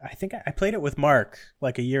I think I played it with Mark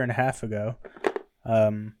like a year and a half ago,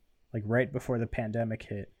 like right before the pandemic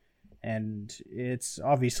hit, and it's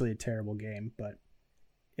obviously a terrible game, but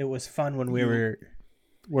it was fun when we were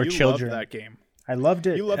children. Loved that game. I loved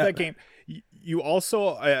it. You love that game. You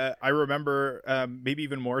also, I remember, maybe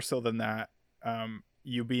even more so than that,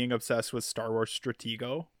 you being obsessed with Star Wars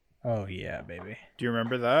Stratego. Oh yeah, baby. Do you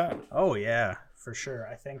remember that? Oh yeah, for sure.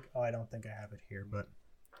 I don't think I have it here, but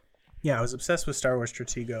yeah, I was obsessed with Star Wars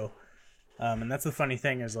Stratego. And that's the funny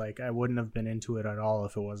thing is, like, I wouldn't have been into it at all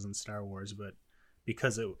if it wasn't Star Wars, but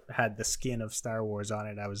because it had the skin of Star Wars on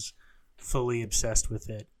it, I was fully obsessed with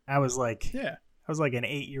it. I was like an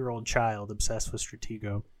 8-year-old child obsessed with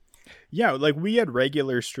Stratego. Yeah, like we had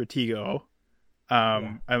regular Stratego.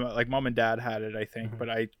 Like mom and dad had it, I think, but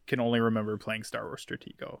I can only remember playing Star Wars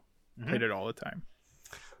Stratego. Played it all the time.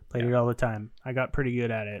 It all the time. I got pretty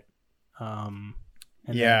good at it. And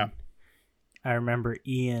then I remember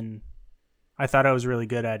Ian. I thought I was really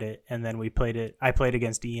good at it, and then we played it. I played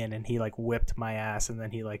against Ian, and he like whipped my ass, and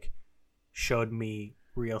then he like showed me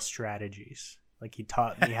real strategies. Like he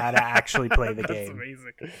taught me how to actually play the game. That's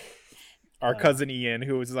amazing. Our cousin Ian,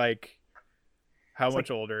 who was like, how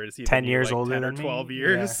much older is he? 10 years like older 10 than or 12 me?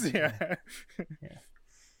 years. Yeah.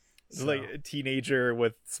 It's like a teenager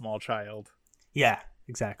with small child. Yeah,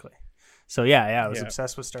 exactly. So I was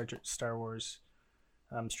obsessed with Star Wars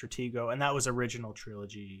Stratego, and that was original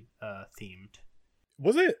trilogy themed.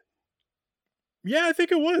 Was it? Yeah, I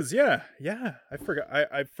think it was. Yeah. I forgot.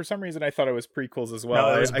 I for some reason I thought it was prequels as well.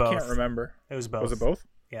 No, it was both. I can't remember. It was both. Was it both?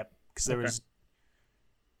 Yep. Because there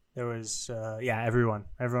was everyone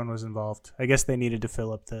was involved. I guess they needed to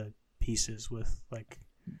fill up the pieces with like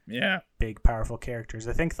big powerful characters.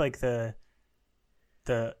 I think like the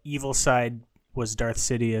evil side was Darth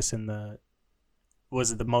Sidious, and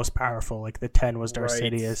was the most powerful. Like the 10 was Darth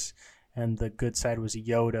Sidious, and the good side was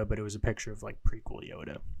Yoda, but it was a picture of like prequel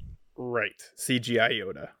Yoda. Right. CGI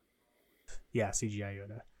Yoda. Yeah, CGI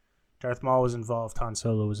Yoda. Darth Maul was involved. Han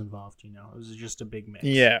Solo was involved. It was just a big mix.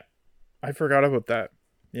 Yeah. I forgot about that.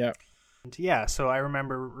 Yeah. And yeah, so I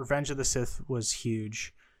remember Revenge of the Sith was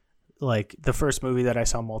huge. Like the first movie that I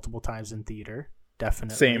saw multiple times in theater.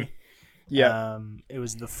 Definitely. Same. Yeah. It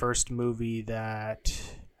was the first movie that,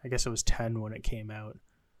 I guess it was 10 when it came out.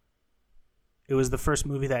 It was the first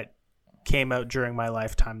movie that came out during my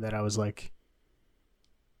lifetime that I was like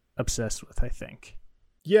obsessed with, I think.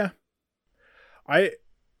 Yeah. I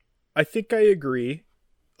think I agree.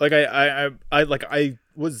 Like I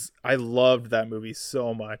loved that movie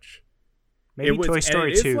so much. Maybe Toy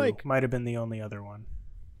Story 2 might have been the only other one.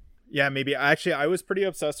 Yeah, maybe. Actually, I was pretty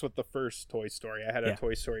obsessed with the first Toy Story. I had a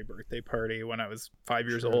Toy Story birthday party when I was 5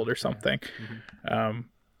 years old or something.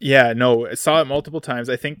 Yeah. I saw it multiple times.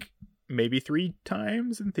 I think maybe 3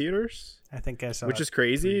 times in theaters. I think I saw which is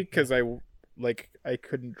crazy because I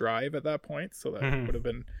couldn't drive at that point, so that would have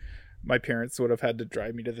been, my parents would have had to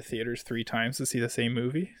drive me to the theaters 3 times to see the same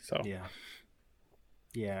movie. So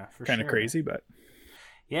yeah, for kind of crazy, but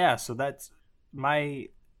yeah. So that's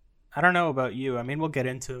I don't know about you. I mean, we'll get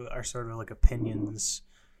into our sort of like opinions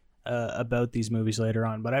about these movies later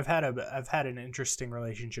on, but I've had an interesting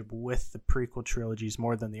relationship with the prequel trilogies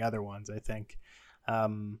more than the other ones, I think,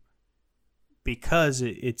 because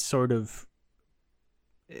it's sort of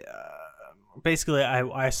basically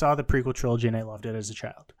I saw the prequel trilogy and I loved it as a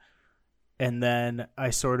child, and then I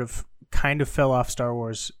sort of kind of fell off Star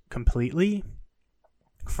Wars completely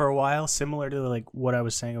for a while, similar to like what I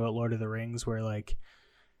was saying about Lord of the Rings, where like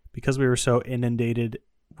because we were so inundated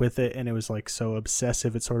with it and it was like so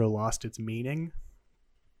obsessive, it sort of lost its meaning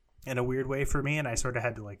in a weird way for me, and I sort of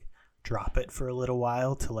had to like drop it for a little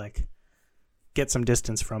while to like get some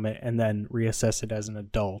distance from it and then reassess it as an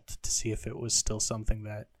adult to see if it was still something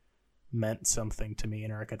that meant something to me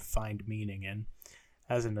and or I could find meaning in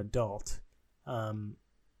as an adult.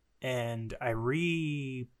 And I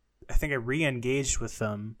think I re-engaged with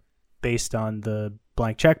them based on the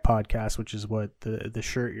Blank Check podcast, which is what the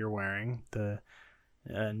shirt you're wearing, the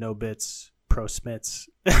No Bits Pro Smits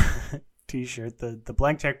t-shirt, the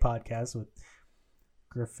Blank Check podcast with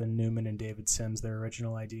Griffin Newman and David Sims. Their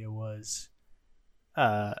original idea was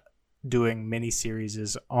doing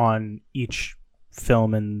mini-series on each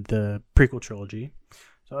film in the prequel trilogy.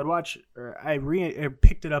 So I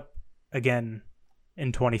picked it up again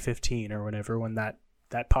in 2015 or whatever, when that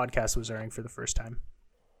podcast was airing for the first time.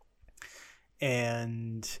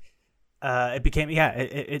 And it became,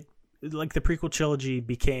 it like the prequel trilogy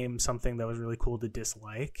became something that was really cool to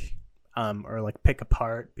dislike, or like pick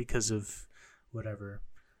apart because of whatever,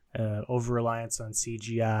 over-reliance on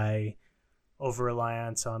CGI,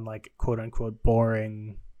 over-reliance on like quote-unquote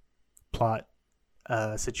boring plot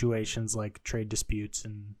situations like trade disputes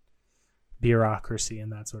and bureaucracy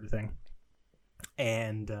and that sort of thing.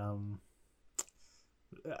 And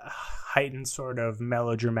heightened sort of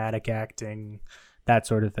melodramatic acting, that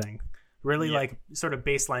sort of thing. Really like sort of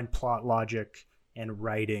baseline plot logic and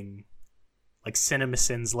writing, like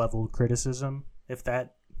CinemaSins level criticism, if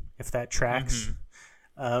that tracks.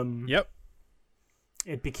 Yep.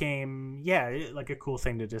 It became like a cool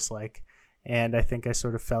thing to dislike, and I think I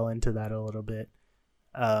sort of fell into that a little bit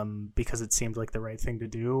because it seemed like the right thing to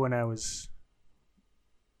do when I was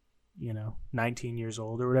 19 years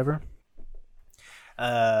old or whatever.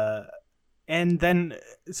 And then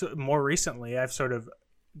so more recently I've sort of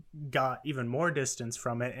got even more distance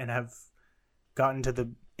from it and have gotten to the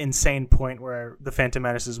insane point where The Phantom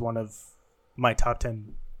Menace is one of my top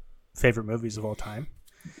 10 favorite movies of all time.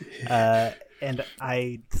 And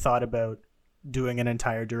I thought about doing an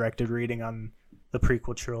entire directed reading on the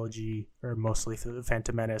prequel trilogy, or mostly The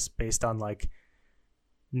Phantom Menace, based on like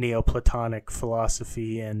Neoplatonic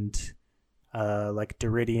philosophy and like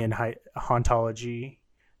Derridian hauntology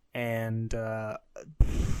and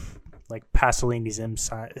like Pasolini's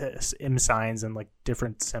M signs and like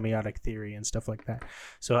different semiotic theory and stuff like that.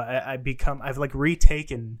 So I've like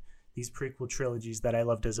retaken these prequel trilogies that I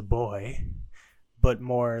loved as a boy, but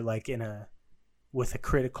more like with a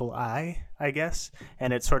critical eye, I guess.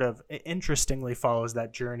 And it sort of interestingly follows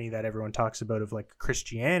that journey that everyone talks about of like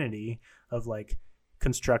Christianity, of like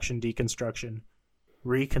construction, deconstruction,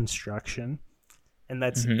 reconstruction. And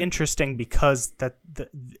that's interesting because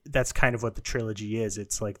that's kind of what the trilogy is.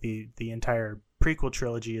 It's like the entire prequel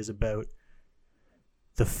trilogy is about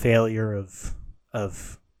the failure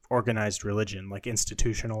of organized religion, like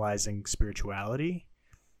institutionalizing spirituality.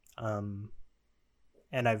 And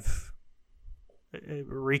I've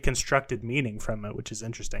reconstructed meaning from it, which is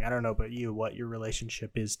interesting. I don't know about you, what your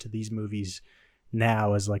relationship is to these movies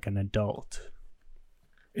now as like an adult.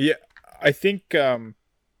 Yeah, I think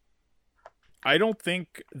I don't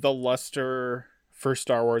think the luster for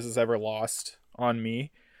Star Wars is ever lost on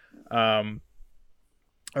me. I've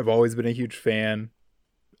always been a huge fan.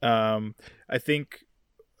 I think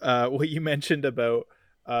what you mentioned about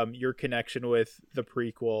your connection with the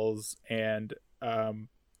prequels and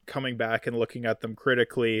coming back and looking at them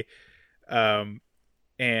critically, and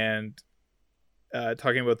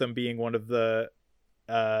talking about them being one of the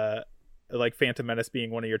like Phantom Menace being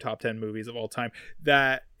one of your top 10 movies of all time,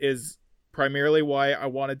 that is primarily why I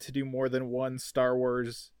wanted to do more than one Star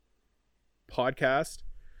Wars podcast,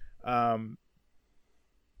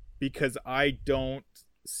 because I don't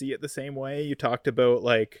see it the same way. You talked about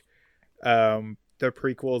like the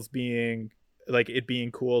prequels being like it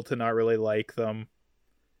being cool to not really like them,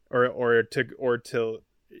 or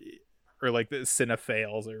like the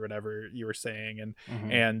cinephales or whatever you were saying,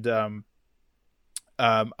 and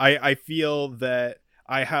I feel that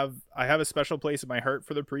I have a special place in my heart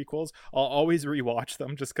for the prequels. I'll always rewatch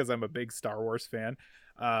them just because I'm a big Star Wars fan.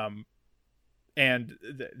 And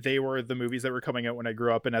they were the movies that were coming out when I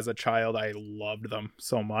grew up, and as a child, I loved them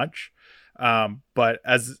so much. But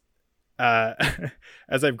as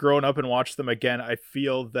I've grown up and watched them again, I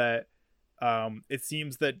feel that it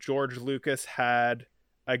seems that George Lucas had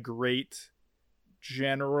a great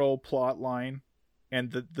general plot line,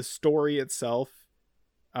 and the story itself,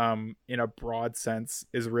 in a broad sense,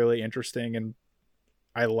 is really interesting and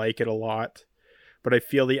I like it a lot, but I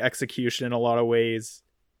feel the execution in a lot of ways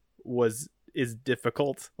is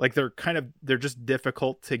difficult. Like they're just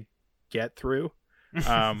difficult to get through.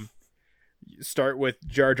 Start with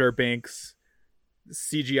Jar Jar Binks,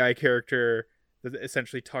 CGI character that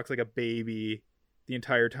essentially talks like a baby the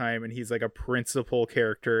entire time, and he's like a principal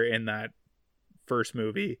character in that first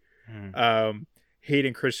movie.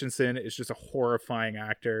 Hayden Christensen is just a horrifying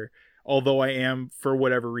actor, although I am, for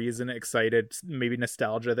whatever reason, excited, maybe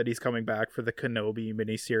nostalgia, that he's coming back for the Kenobi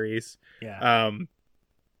miniseries.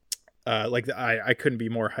 I couldn't be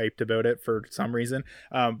more hyped about it for some reason.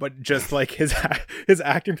 But just like his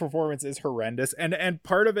acting performance is horrendous, and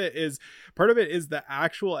part of it is the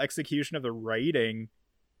actual execution of the writing.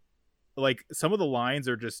 Like, some of the lines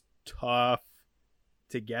are just tough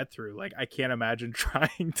to get through. Like, I can't imagine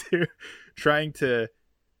trying to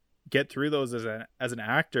get through those as an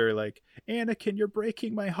actor. Like, Anakin, you're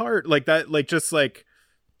breaking my heart, like that. Like, just like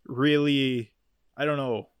really, I don't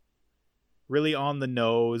know, really on the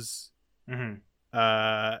nose.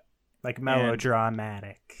 Like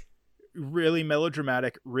melodramatic, really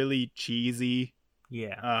melodramatic, really cheesy.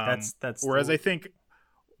 That's whereas I think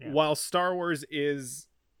while Star Wars is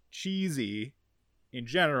cheesy in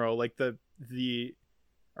general, like the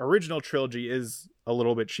original trilogy is a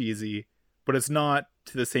little bit cheesy, but it's not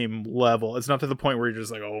to the same level. It's not to the point where you're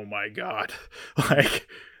just like, oh my god, like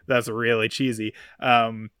that's really cheesy.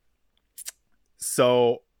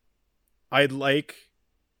 So I'd like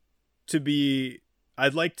to be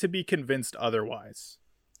convinced otherwise.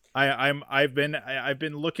 I've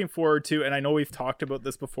been looking forward to, and I know we've talked about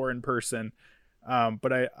this before in person,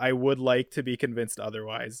 but I would like to be convinced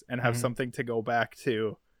otherwise and have something to go back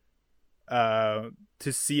to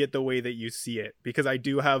see it the way that you see it, because I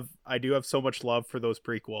do have so much love for those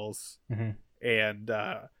prequels, and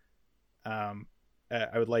I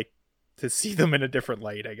would like to see them in a different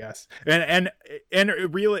light, I guess. And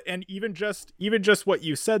really, and even just what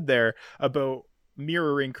you said there about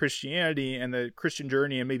mirroring Christianity and the Christian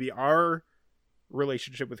journey, and maybe our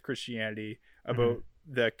relationship with Christianity, about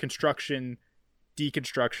the construction,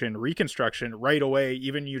 deconstruction, reconstruction, right away.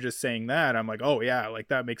 Even you just saying that, I'm like, oh yeah, like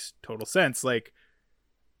that makes total sense. Like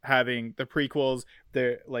having the prequels,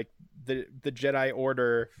 the Jedi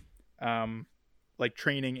Order, like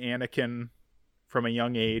training Anakin from a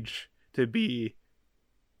young age to be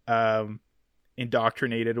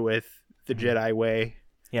indoctrinated with the Jedi way,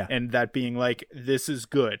 and that being like, this is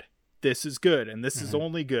good, and this is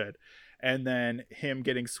only good, and then him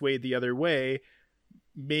getting swayed the other way,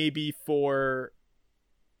 maybe for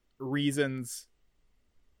reasons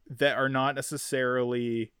that are not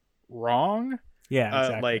necessarily wrong.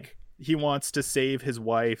 Exactly. Like, he wants to save his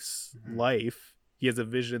wife's life. He has a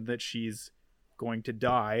vision that she's going to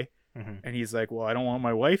die, and he's like, well, I don't want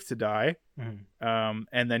my wife to die.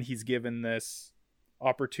 And then he's given this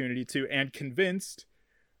opportunity to, and convinced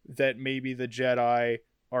that maybe the Jedi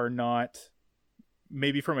are not,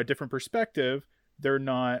 maybe from a different perspective, they're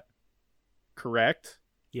not correct,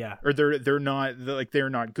 or they're not, like, they're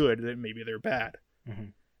not good, that maybe they're bad.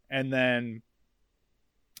 And then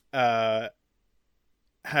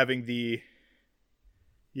having the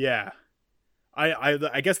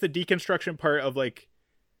I guess the deconstruction part of, like,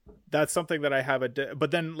 that's something that I have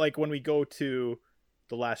but then, like, when we go to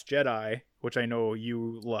The Last Jedi, which I know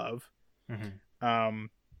you love,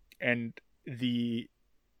 and the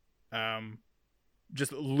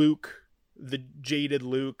just Luke, the jaded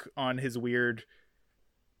Luke on his weird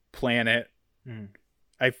planet,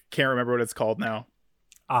 I can't remember what it's called now.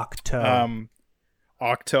 Octo.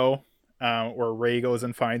 Where Rey goes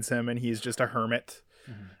and finds him, and he's just a hermit,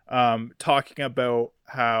 talking about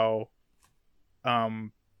how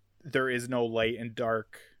there is no light and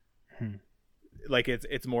dark, like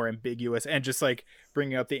it's more ambiguous, and just like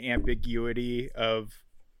bringing up the ambiguity of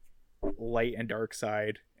light and dark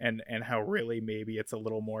side, and how really maybe it's a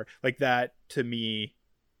little more like that, to me,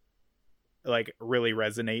 like, really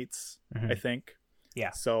resonates. I think.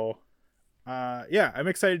 So I'm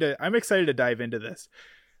excited to dive into this.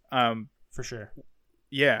 For sure.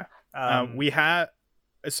 We have,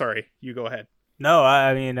 sorry, you go ahead. No,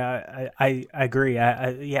 I mean, I agree.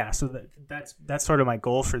 So that's sort of my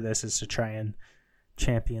goal for this, is to try and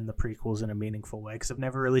champion the prequels in a meaningful way, because I've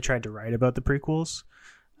never really tried to write about the prequels.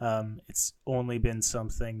 It's only been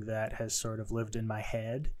something that has sort of lived in my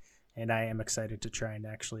head, and I am excited to try and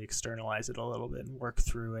actually externalize it a little bit and work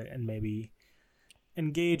through it, and maybe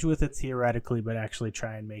engage with it theoretically, but actually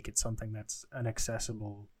try and make it something that's an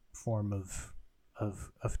accessible form of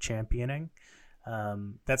championing.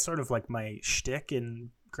 That's sort of like my shtick in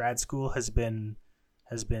grad school has been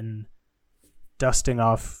dusting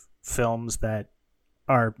off films that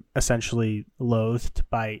are essentially loathed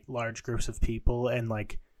by large groups of people and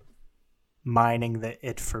like mining the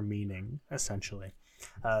it for meaning, essentially.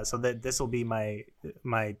 So that this will be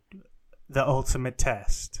the ultimate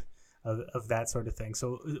test of that sort of thing.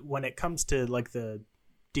 So when it comes to like the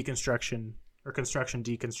deconstruction or construction,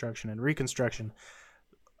 deconstruction, and reconstruction,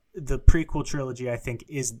 the prequel trilogy, I think,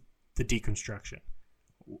 is the deconstruction.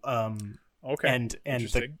 Okay. And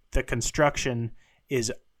the construction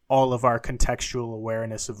is all of our contextual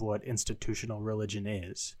awareness of what institutional religion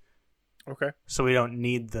is. Okay. So we don't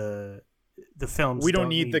need the films. We don't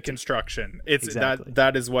need the construction. It's exactly.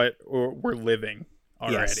 that is what we're living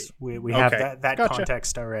already. Yes, we have that gotcha.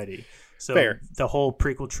 Context already. So fair. The whole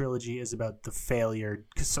prequel trilogy is about the failure,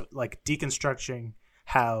 like deconstructing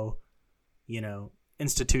how,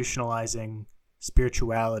 institutionalizing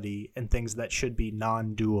spirituality and things that should be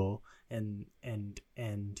non-dual and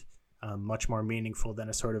much more meaningful than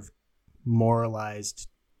a sort of moralized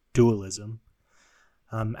dualism.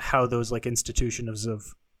 How those like institutions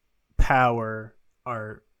of power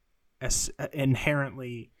are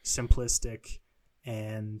inherently simplistic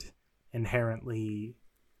and inherently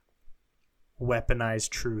weaponize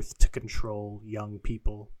truth to control young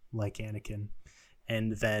people like Anakin.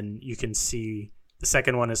 And then you can see the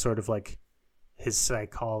second one is sort of like his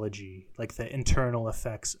psychology, like the internal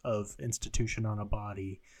effects of institution on a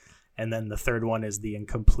body. And then the third one is the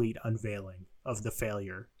incomplete unveiling of the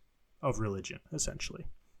failure of religion, essentially.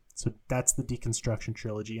 So that's the deconstruction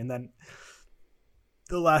trilogy. And then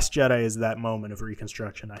The Last Jedi is that moment of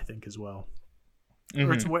reconstruction, I think, as well.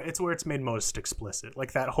 Mm-hmm. Or it's where it's made most explicit.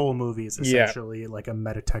 Like that whole movie is essentially like a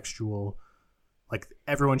metatextual. Like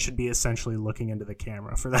everyone should be essentially looking into the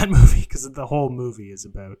camera for that movie because the whole movie is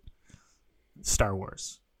about Star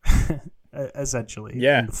Wars, essentially.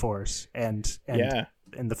 And the Force and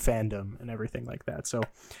the fandom and everything like that. So,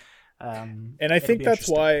 and I think that's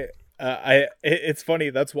why it's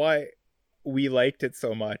funny. That's why we liked it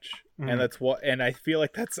so much, and I feel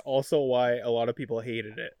like that's also why a lot of people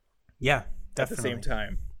hated it. Yeah. Definitely. At the same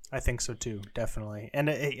time. I think so too, definitely. And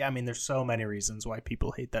I mean, there's so many reasons why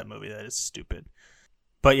people hate that movie that is stupid.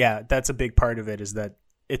 But yeah, that's a big part of it is that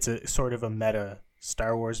it's a sort of a meta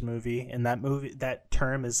Star Wars movie. And that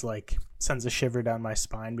term is like, sends a shiver down my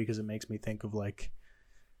spine because it makes me think of like,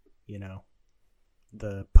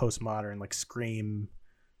 the postmodern, like Scream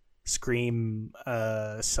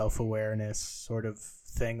self-awareness sort of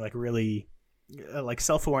thing. Like really, like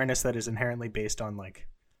self-awareness that is inherently based on like,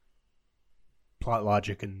 plot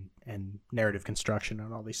logic and narrative construction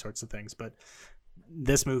and all these sorts of things, but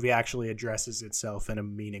this movie actually addresses itself in a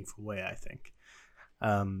meaningful way, I think.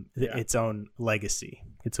 Its own legacy.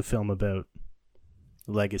 It's a film about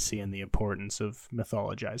legacy and the importance of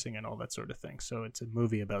mythologizing and all that sort of thing. So it's a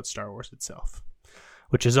movie about Star Wars itself,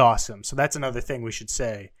 which is awesome. So that's another thing we should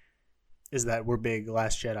say is that we're big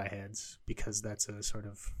Last Jedi heads because that's a sort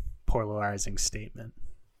of polarizing statement.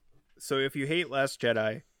 So if you hate Last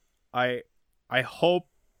Jedi, I hope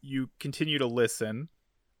you continue to listen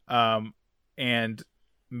and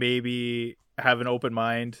maybe have an open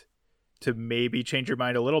mind to maybe change your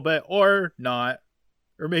mind a little bit or not,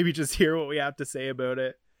 or maybe just hear what we have to say about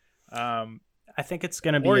it. I think it's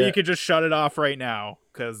going to be... Or you could just shut it off right now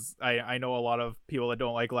because I know a lot of people that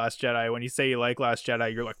don't like Last Jedi. When you say you like Last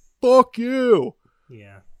Jedi, you're like, fuck you!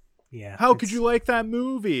 Yeah. How could you like that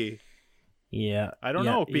movie? Yeah. I don't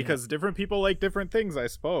know because different people like different things, I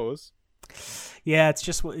suppose. Yeah,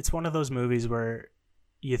 it's one of those movies where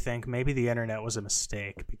you think maybe the internet was a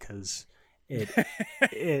mistake because it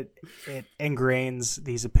it ingrains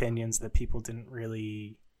these opinions that people didn't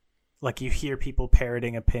really like. You hear people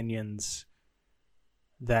parroting opinions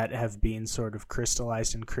that have been sort of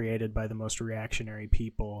crystallized and created by the most reactionary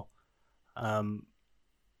people, and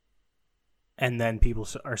then people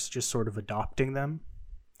are just sort of adopting them.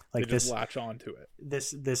 Like they just latch on to it.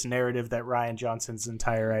 This narrative that Rian Johnson's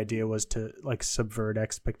entire idea was to like subvert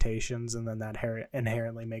expectations, and then that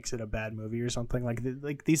inherently makes it a bad movie or something.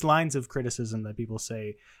 Like these lines of criticism that people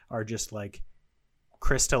say are just like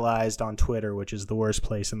crystallized on Twitter, which is the worst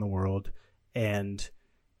place in the world, and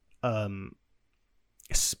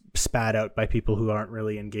spat out by people who aren't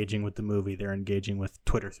really engaging with the movie. They're engaging with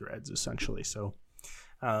Twitter threads essentially. So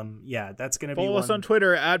that's gonna follow us on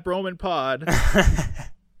Twitter at BromanPod.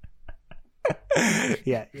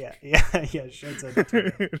 yeah. Sheds on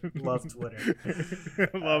Twitter. Love Twitter.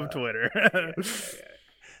 Love Twitter.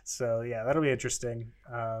 So that'll be interesting.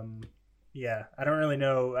 I don't really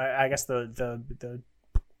know. I guess the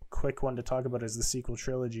quick one to talk about is the sequel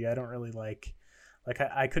trilogy. I don't really like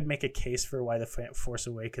I could make a case for why the Force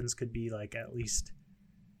Awakens could be like at least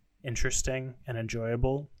interesting and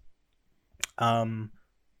enjoyable.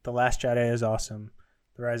 The Last Jedi is awesome.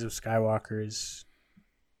 The Rise of Skywalker is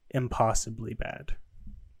impossibly bad,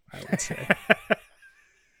 I would say.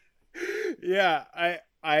 Yeah,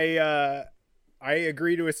 I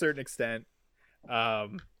agree to a certain extent. I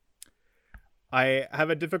have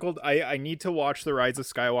a difficult. I need to watch The Rise of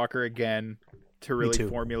Skywalker again to really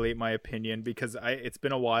formulate my opinion, because it's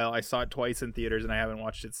been a while. I saw it twice in theaters and I haven't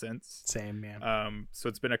watched it since. Same, man. So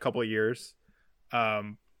it's been a couple of years.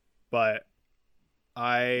 But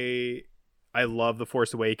I love The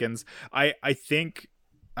Force Awakens. I think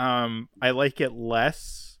I like it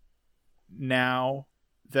less now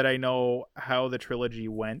that I know how the trilogy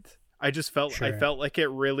went. I felt like it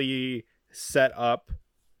really set up.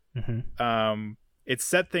 Mm-hmm. It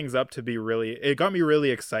set things up to be it got me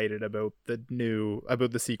really excited about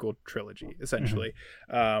the sequel trilogy, essentially.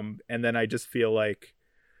 Mm-hmm. And then I just feel like,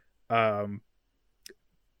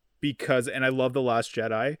 because, and I love The Last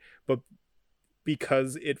Jedi, but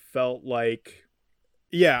because it felt like,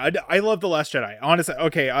 yeah, I love The Last Jedi. Honestly,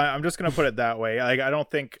 okay, I'm just gonna put it that way. Like, I don't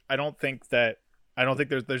think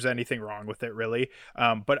there's anything wrong with it, really.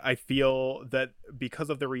 But I feel that because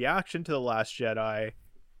of the reaction to The Last Jedi,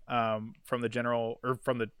 from the general, or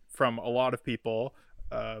from a lot of people,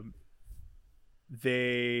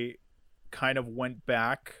 they kind of went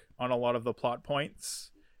back on a lot of the plot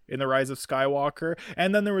points in The Rise of Skywalker.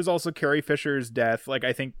 And then there was also Carrie Fisher's death. Like,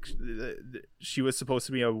 I think she was supposed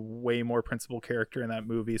to be a way more principal character in that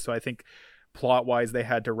movie, so I think plot wise they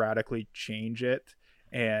had to radically change it.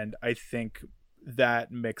 And I think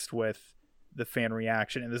that, mixed with the fan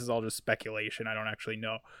reaction, and this is all just speculation, I don't actually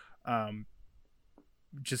know,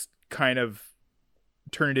 just kind of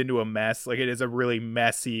turned into a mess. Like, it is a really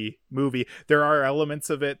messy movie. There are elements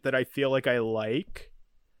of it that I feel like I like,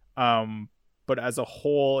 but as a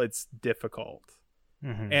whole it's difficult.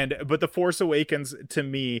 Mm-hmm. But The Force Awakens, to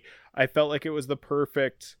me, I felt like it was the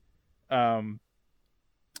perfect, brought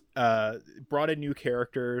in new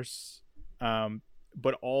characters,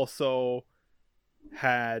 but also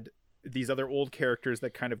had these other old characters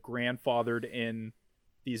that kind of grandfathered in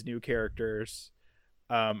these new characters.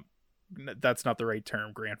 That's not the right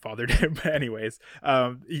term, grandfathered, but anyways,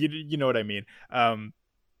 you know what I mean.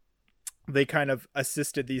 They kind of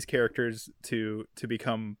assisted these characters to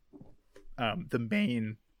become the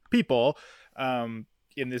main people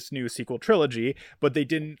in this new sequel trilogy, but they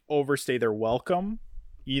didn't overstay their welcome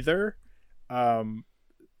either.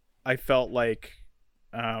 I felt like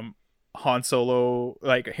Han Solo,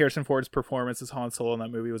 like Harrison Ford's performance as Han Solo in that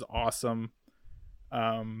movie was awesome.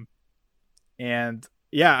 And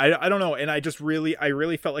yeah, I don't know. And I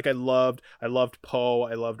really felt like I loved Poe,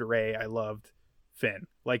 I loved Rey, I loved Finn.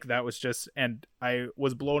 Like, that was just, and I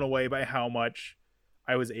was blown away by how much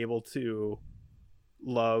I was able to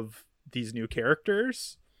love these new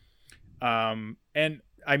characters. And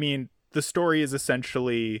I mean, the story is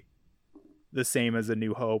essentially the same as A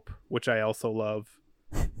New Hope, which I also love.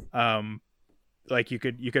 Like, you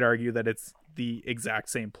could argue that it's the exact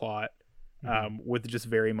same plot, with just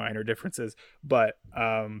very minor differences, but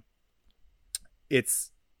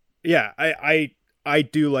it's, yeah, I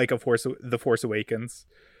do like The Force Awakens,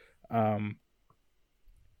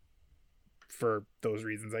 for those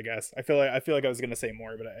reasons, I guess. I feel like I was gonna say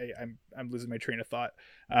more, but I'm losing my train of thought.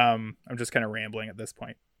 I'm just kind of rambling at this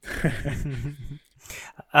point.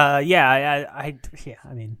 Yeah,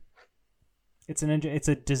 I mean, it's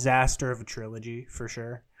a disaster of a trilogy for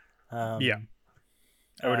sure. Yeah,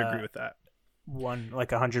 I would agree with that.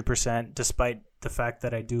 100%. Despite the fact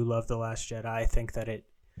that I do love The Last Jedi, I think that it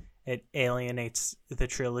alienates the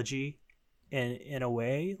trilogy in a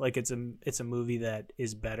way. Like, it's a movie that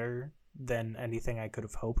is better than anything I could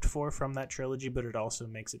have hoped for from that trilogy, but it also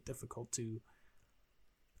makes it difficult to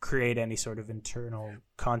create any sort of internal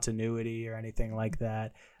continuity or anything like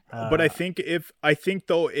that. But I think if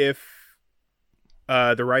The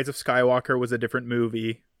Rise of Skywalker was a different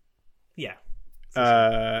movie, yeah,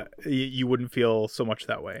 sure, you wouldn't feel so much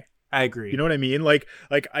that way. I agree. You know what I mean? Like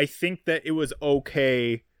I think that it was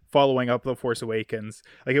okay following up The Force Awakens.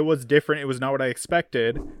 Like, it was different. It was not what I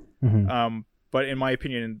expected. Mm-hmm. But in my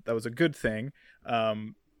opinion, that was a good thing.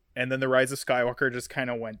 And then The Rise of Skywalker just kind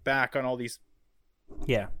of went back on all these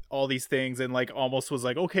things, and like almost was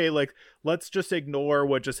like, okay, like, let's just ignore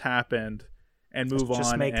what just happened and move on.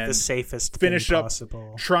 Just make and the safest finish thing up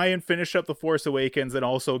possible. Try and finish up The Force Awakens, and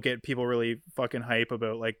also get people really fucking hype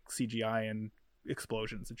about like CGI and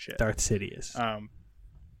explosions and shit. Darth Sidious.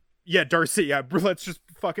 Yeah, Darcy. Yeah, let's just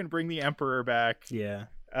fucking bring the Emperor back. Yeah.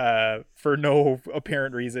 For no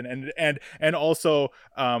apparent reason, and also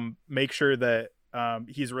make sure that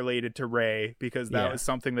he's related to Rey, because that was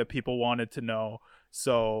something that people wanted to know.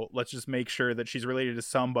 So let's just make sure that she's related to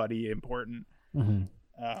somebody important.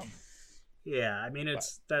 Yeah, I mean,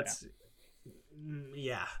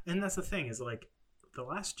 yeah. And that's the thing is, like, The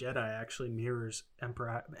Last Jedi actually mirrors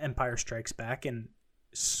Empire Strikes Back in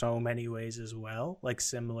so many ways as well, like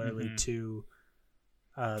similarly to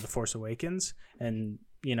The Force Awakens. And,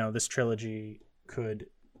 you know, this trilogy could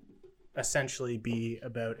essentially be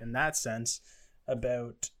about, in that sense,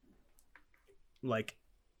 about like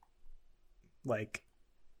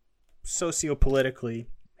sociopolitically,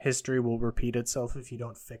 history will repeat itself if you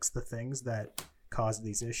don't fix the things that cause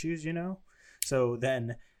these issues, you know? So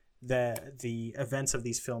then the events of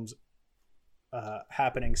these films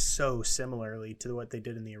happening so similarly to what they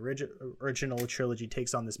did in the original trilogy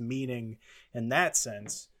takes on this meaning in that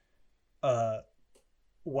sense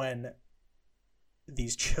when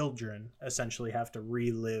these children essentially have to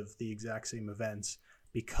relive the exact same events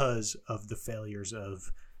because of the failures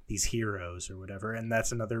of these heroes or whatever. And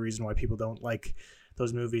that's another reason why people don't like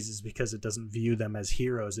those movies, is because it doesn't view them as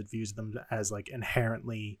heroes. It views them as like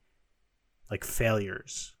inherently like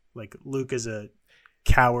failures. Like Luke is a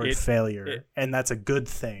coward failure, and that's a good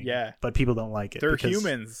thing. Yeah, but people don't like it. They're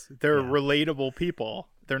humans. They're relatable people.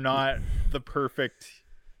 They're not the perfect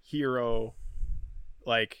hero,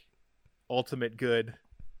 like ultimate good.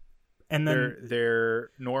 And then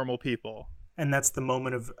they're normal people. And that's the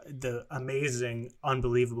moment of the amazing,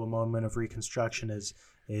 unbelievable moment of reconstruction is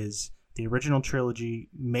the original trilogy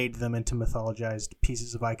made them into mythologized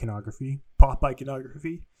pieces of iconography, pop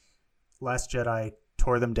iconography. Last Jedi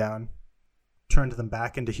tore them down, turned them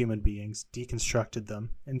back into human beings, deconstructed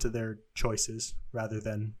them into their choices rather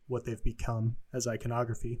than what they've become as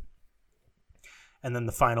iconography. And then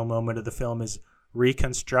the final moment of the film is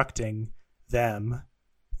reconstructing them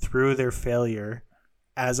through their failure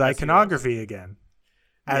as iconography again,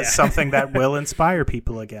 as something that will inspire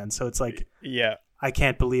people again. So it's like, I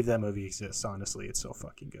can't believe that movie exists. Honestly, it's so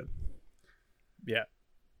fucking good. Yeah,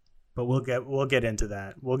 but we'll get into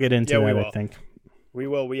that. We'll get into that. I think we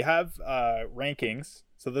will. We have rankings.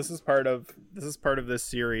 So this is part of this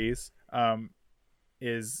series. I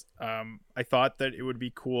thought that it would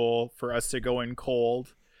be cool for us to go in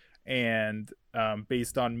cold and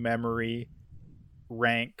based on memory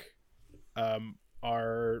rank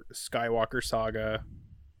our Skywalker saga,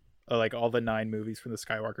 like all the 9 movies from the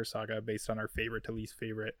Skywalker saga based on our favorite to least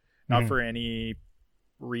favorite, not for any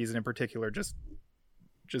reason in particular, just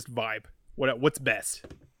vibe, what's best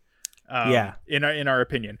in our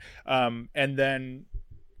opinion, and then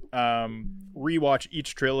rewatch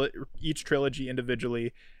each trilogy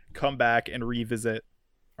individually, come back and revisit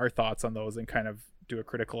our thoughts on those and kind of do a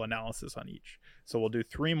critical analysis on each. So we'll do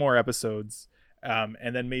 3 more episodes,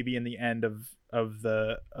 and then maybe in the end of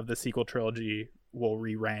the sequel trilogy we'll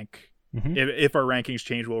re-rank. If our rankings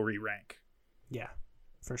change, we'll re-rank. Yeah,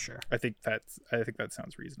 for sure. I think that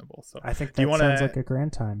sounds reasonable. So I think that sounds like a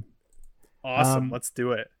grand time. Awesome. Let's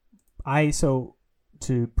do it. So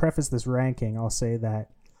to preface this ranking, I'll say that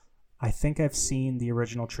I think I've seen the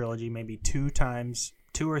original trilogy maybe 2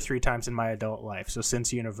 or 3 times in my adult life. So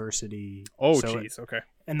since university. Okay.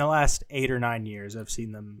 In the last 8 or 9 years, I've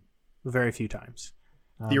seen them very few times.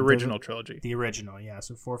 The original trilogy. The original, yeah.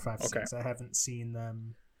 So 4, 5, 6. I haven't seen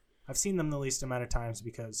them. I've seen them the least amount of times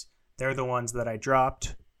because they're the ones that I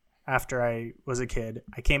dropped after I was a kid.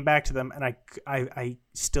 I came back to them, and I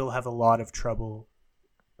still have a lot of trouble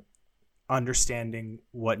understanding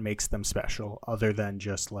what makes them special, other than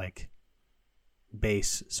just like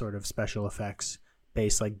base sort of special effects,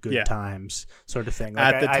 base like good times sort of thing.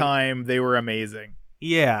 Like At the time, they were amazing.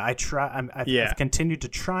 Yeah, I've continued to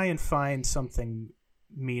try and find something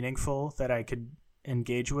meaningful that I could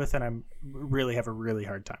engage with, and I really have a really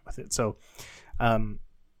hard time with it. So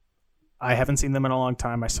I haven't seen them in a long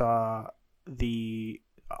time. I saw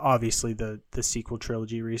obviously the sequel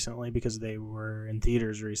trilogy recently because they were in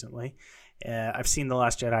theaters recently. I've seen The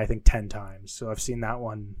Last Jedi I think 10 times, so I've seen that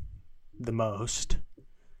one the most.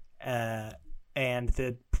 And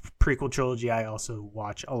the prequel trilogy I also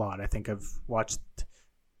watch a lot. I think I've watched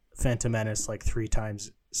Phantom Menace like 3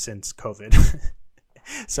 times since COVID.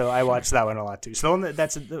 So I watched that one a lot too. So the one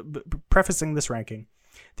that's prefacing this ranking,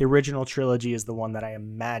 the original trilogy is the one that I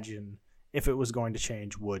imagine, if it was going to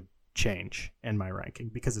change, would change in my ranking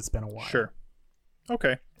because it's been a while. Sure.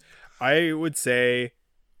 Okay. I would say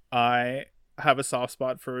I have a soft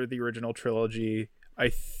spot for the original trilogy.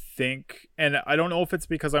 I think, and I don't know if it's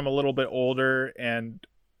because I'm a little bit older and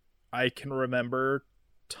I can remember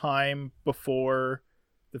time before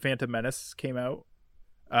the Phantom Menace came out.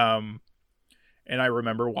 And I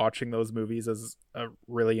remember watching those movies as a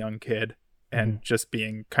really young kid and just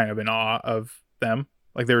being kind of in awe of them.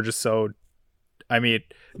 Like they were just so I mean,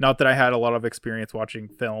 not that I had a lot of experience watching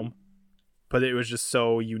film, but it was just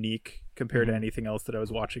so unique compared to anything else that I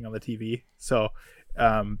was watching on the TV. So,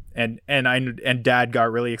 and Dad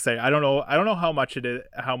got really excited. I don't know how much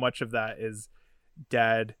of that is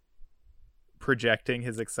Dad projecting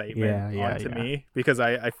his excitement onto me, because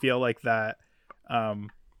I feel like that,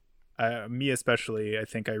 me especially, I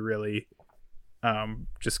think I really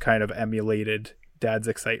just kind of emulated Dad's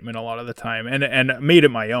excitement a lot of the time, and made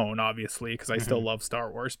it my own, obviously, because I still love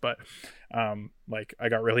Star Wars, but like I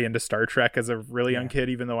got really into Star Trek as a really young kid,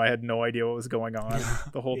 even though I had no idea what was going on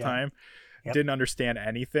the whole time. Didn't understand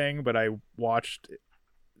anything, but I watched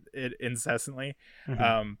it incessantly.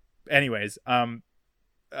 Anyways,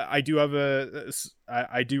 I do have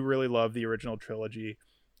I do really love the original trilogy,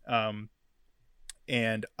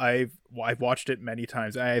 and I've watched it many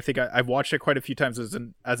times. I think I've watched it quite a few times as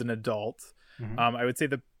an adult. I would say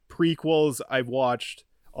the prequels I've watched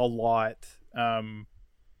a lot,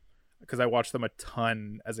 because I watched them a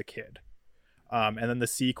ton as a kid, and then the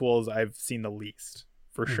sequels I've seen the least,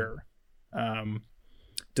 for sure,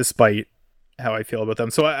 despite how I feel about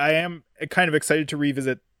them. So I am kind of excited to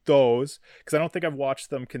revisit those, because I don't think I've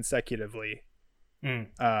watched them consecutively. I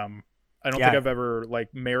don't think I've ever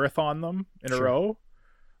like marathon them in a row.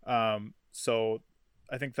 So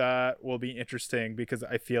I think that will be interesting, because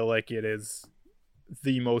I feel like it is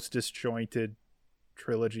the most disjointed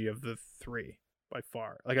trilogy of the three by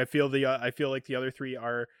far. Like I feel like the other three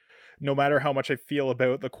are, no matter how much I feel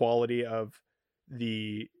about the quality of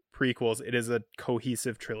the prequels, it is a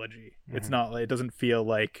cohesive trilogy. It's not, it doesn't feel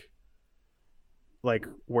like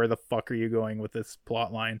where the fuck are you going with this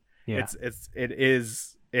plot line?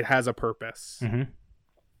 It has a purpose.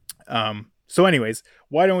 So anyways,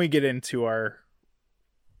 why don't we get into our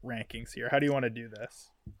rankings here? How do you want to do this?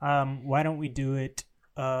 Why don't we do it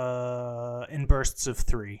in bursts of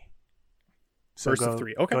 3? So bursts of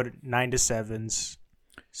 3. Okay. Go to 9 to 7s,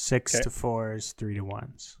 6 to 4s, 3 to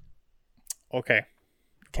 1s. Okay.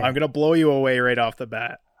 I'm gonna blow you away right off the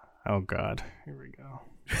bat. Oh God, here we go.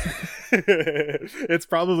 It's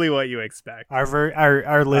probably what you expect.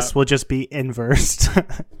 Our list will just be inversed.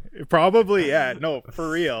 Probably, yeah. No, for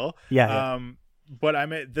real. Yeah.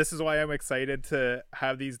 But this is why I'm excited to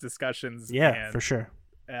have these discussions. Yeah, for sure.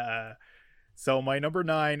 So my number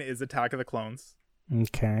 9 is Attack of the Clones.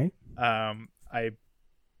 Okay. I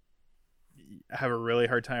have a really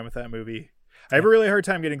hard time with that movie. I have a really hard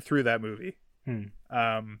time getting through that movie.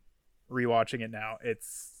 Rewatching it now,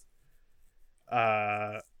 it's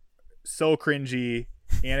so cringy.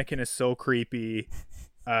 Anakin is so creepy.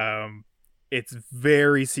 It's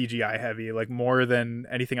very CGI heavy, like more than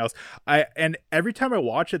anything else. And every time I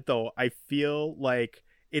watch it though, I feel like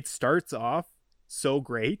it starts off so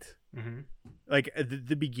great. Like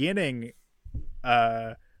the beginning,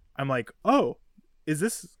 I'm like, oh, is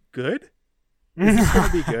this good? Is this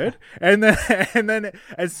gonna be good? And then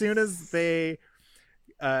as soon as they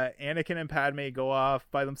Anakin and Padme go off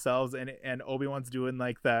by themselves, and Obi-Wan's doing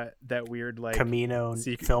like that weird like Camino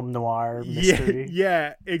film noir mystery.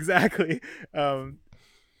 Yeah, exactly.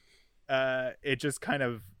 It just kind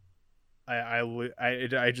of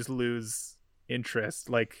I just lose interest.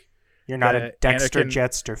 Like, you're not a Dexter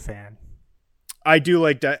Jetster fan. I do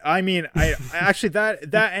like that. I mean, I actually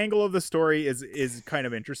that angle of the story is kind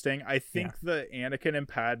of interesting. I think the Anakin and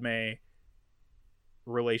Padme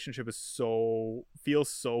relationship feels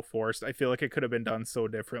so forced. I feel like it could have been done so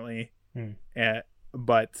differently.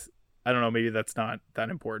 But I don't know, maybe that's not that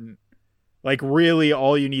important. Like, really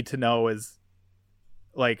all you need to know is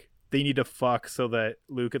like they need to fuck so that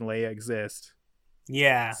Luke and Leia exist.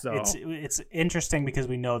 Yeah. So it's interesting because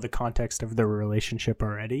we know the context of their relationship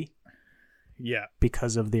already. Yeah.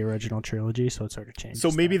 Because of the original trilogy, so it sort of changes.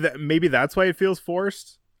 So maybe that's why it feels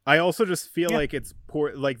forced. I also just feel like it's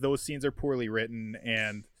poor, like those scenes are poorly written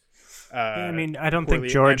and I mean, I don't think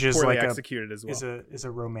George is like executed as well. is a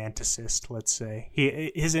romanticist, let's say.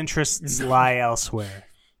 His interests lie elsewhere.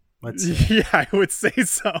 Let's say. Yeah, I would say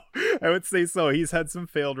so. He's had some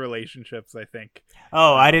failed relationships, I think.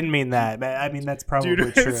 Oh, I didn't mean that. I mean, that's probably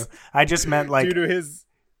true. I just meant like due to his.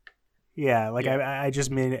 Yeah, like I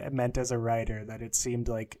just meant as a writer that it seemed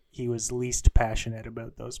like he was least passionate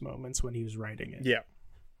about those moments when he was writing it. Yeah,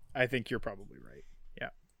 I think you're probably right.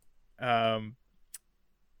 Yeah.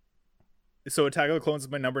 So Attack of the Clones is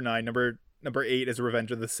my number 9. Number 8 is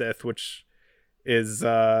Revenge of the Sith, which is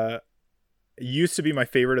used to be my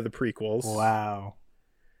favorite of the prequels. Wow.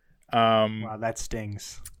 Wow, that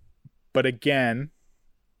stings. But again,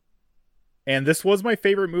 and this was my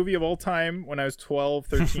favorite movie of all time when I was 12,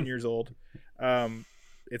 13 years old.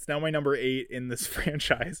 It's now my number 8 in this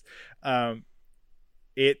franchise.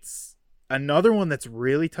 It's another one that's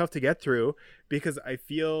really tough to get through because I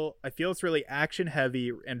feel it's really action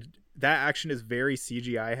heavy, and that action is very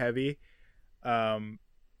CGI heavy. And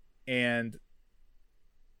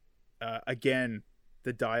again,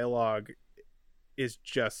 the dialogue is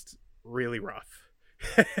just really rough.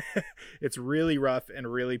 It's really rough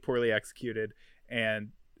and really poorly executed, and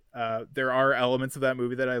there are elements of that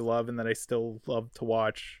movie that I love and that I still love to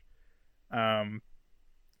watch,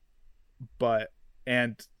 but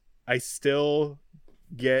I still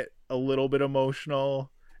get a little bit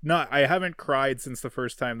emotional. I haven't cried since the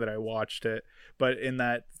first time that I watched it, but in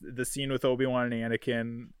the scene with Obi-Wan and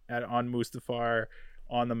Anakin on Mustafar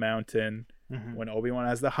on the mountain, when Obi-Wan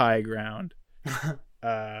has the high ground,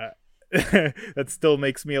 that still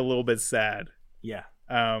makes me a little bit sad. Yeah.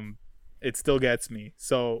 It still gets me.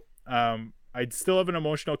 So I still have an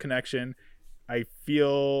emotional connection. I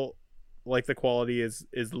feel like the quality is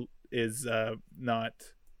not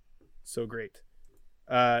so great.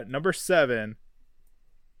 Number 7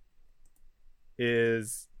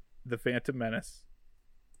 is The Phantom Menace.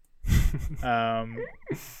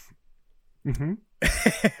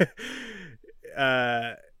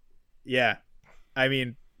 Yeah. I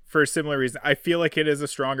mean, for a similar reason, I feel like it is a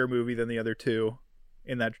stronger movie than the other two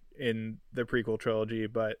in the prequel trilogy,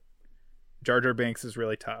 but Jar Jar Binks is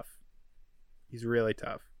really tough. He's really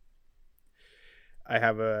tough. I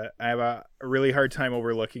have a really hard time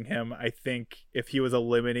overlooking him. I think if he was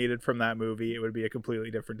eliminated from that movie, it would be a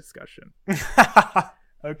completely different discussion.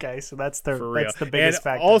 Okay, so that's the biggest and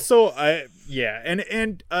factor. Also,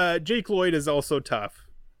 and Jake Lloyd is also tough.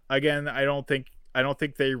 Again, I don't think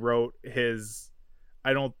they wrote his.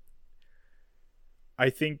 I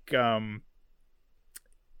think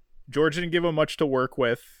George didn't give him much to work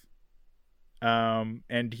with.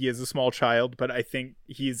 And he is a small child, but I think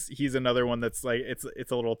he's another one that's like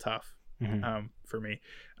it's a little tough for me.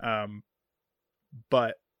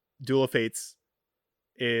 But Duel of Fates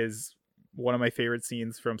is one of my favorite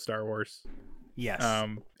scenes from Star Wars. Yes.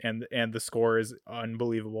 And the score is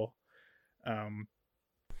unbelievable.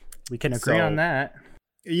 We can agree on that.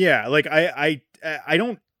 Yeah, like I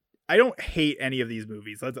don't hate any of these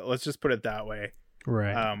movies. Let's just put it that way.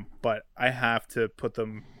 Right. But I have to put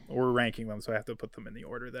them. We're ranking them, so I have to put them in the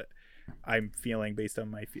order that I'm feeling based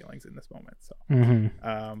on my feelings in this moment. So,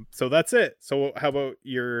 so that's it. So, how about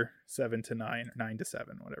your 7 to 9, 9 to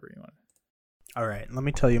 7, whatever you want? All right, let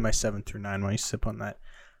me tell you my 7 through 9 while you sip on that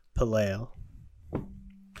paleo.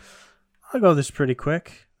 I'll go this pretty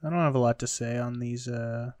quick. I don't have a lot to say on these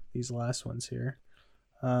last ones here.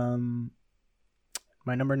 My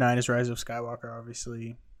number 9 is Rise of Skywalker.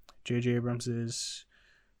 Obviously, J.J. Abrams is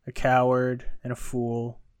a coward and a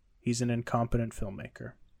fool. He's an incompetent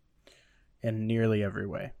filmmaker in nearly every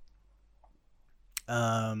way.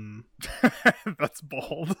 That's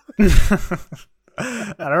bold.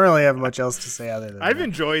 I don't really have much else to say other than I've that.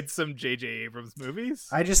 enjoyed some J.J. Abrams movies.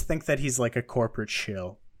 I just think that he's like a corporate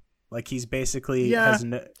shill. Like he's basically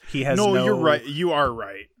you're right. You are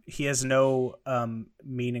right. He has no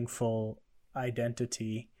meaningful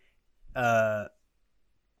identity, and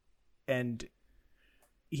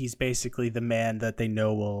he's basically the man that they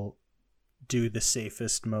know will do the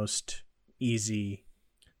safest, most easy,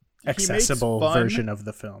 accessible version of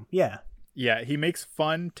the film. Yeah. Yeah, he makes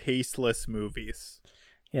fun, tasteless movies.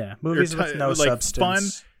 Yeah, movies with no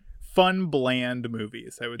substance. Fun, bland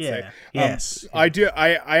movies, I would say. Yes. I do.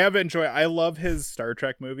 I have enjoyed. I love his Star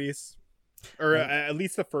Trek movies, or at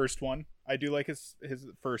least the first one. I do like his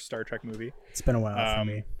first Star Trek movie. It's been a while for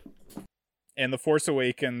me. And The Force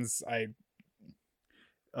Awakens, I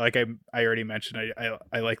already mentioned,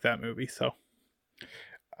 I like that movie. So,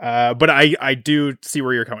 but I do see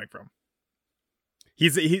where you're coming from.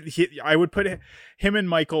 I would put him and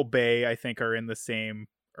Michael Bay, I think, are in the same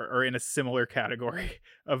or in a similar category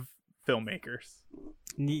of filmmakers.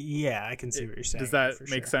 Yeah, I can see what you're saying. Does that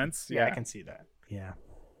make sense? Yeah, I can see that. Yeah.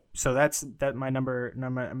 So that's my number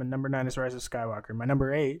 9 is Rise of Skywalker. My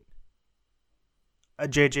number 8, a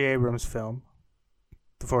J.J. Abrams film,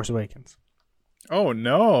 The Force Awakens. Oh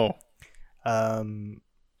no. And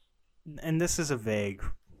this is a vague.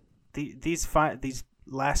 These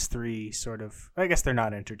last 3 sort of, I guess they're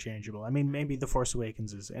not interchangeable. I mean, maybe The Force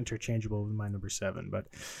Awakens is interchangeable with my number 7, but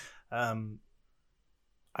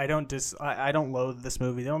I don't loathe this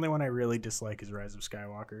movie. The only one I really dislike is Rise of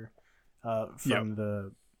Skywalker.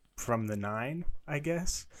 From the 9, I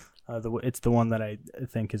guess. It's the one that I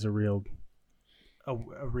think is a real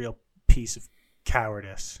piece of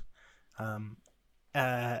cowardice. And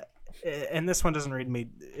this one doesn't read me.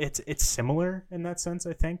 It's similar in that sense,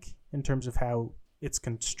 I think, in terms of how it's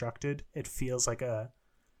constructed. It feels like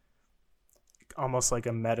almost like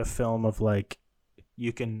a meta film of like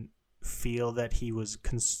you can feel that he was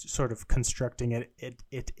sort of constructing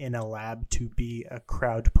it in a lab to be a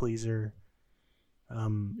crowd pleaser.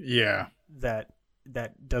 That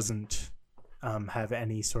doesn't have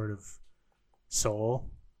any sort of soul,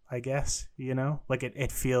 I guess, you know? Like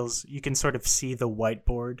it feels, you can sort of see the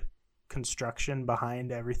whiteboard construction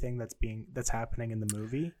behind everything that's happening in the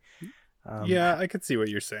movie. Yeah, I could see what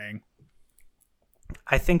you're saying.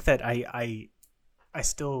 I think that I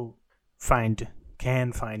still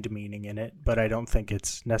can find meaning in it, but I don't think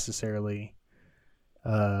it's necessarily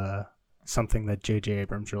something that J.J.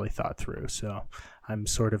 Abrams really thought through. So I'm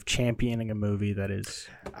sort of championing a movie that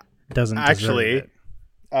doesn't actually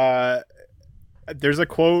deserve it. There's a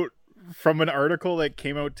quote from an article that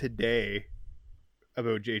came out today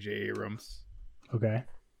about J.J. Abrams. Okay.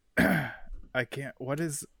 I can't. What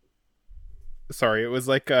is? Sorry, it was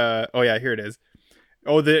like. Oh yeah, here it is.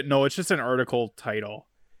 Oh, no, it's just an article title.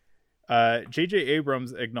 J.J.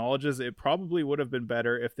 Abrams acknowledges it probably would have been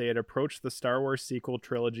better if they had approached the Star Wars sequel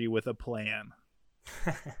trilogy with a plan.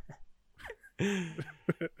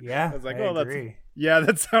 Yeah, I was like, I agree.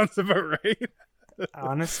 That sounds about right.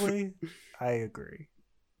 Honestly, I agree.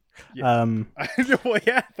 Yeah. Well,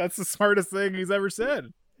 yeah, that's the smartest thing he's ever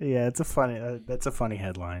said. Yeah, it's that's a funny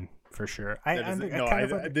headline for sure.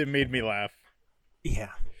 It made me laugh.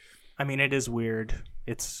 Yeah, I mean, it is weird.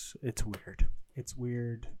 It's weird. It's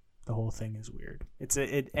weird. The whole thing is weird.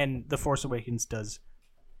 And The Force Awakens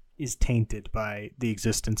is tainted by the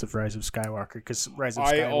existence of Rise of Skywalker, because Rise of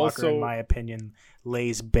Skywalker, in my opinion,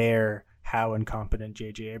 lays bare how incompetent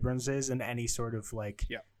J.J. Abrams is, and any sort of like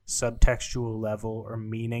subtextual level or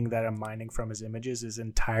meaning that I'm mining from his images is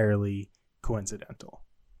entirely coincidental.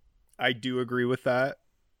 I do agree with that.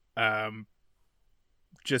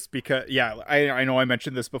 Just because, I know I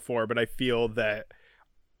mentioned this before, but I feel that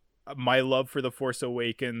my love for The Force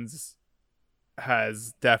Awakens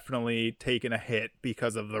has definitely taken a hit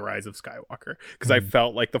because of The Rise of Skywalker. Because I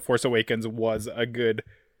felt like The Force Awakens was a good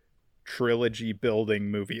trilogy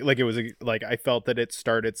building movie. Like, it was I felt that it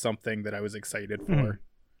started something that I was excited for.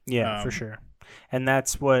 Yeah, for sure. And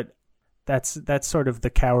that's sort of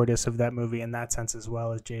the cowardice of that movie in that sense, as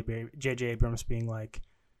well as J.J. Abrams being like,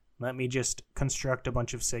 let me just construct a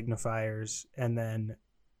bunch of signifiers and then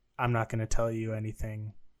I'm not going to tell you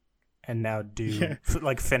anything, and now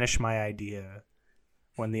finish my idea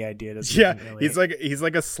when the idea doesn't. Yeah, really... he's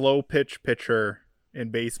like a slow pitch pitcher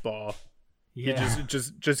in baseball. Yeah. He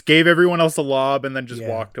just gave everyone else a lob and then just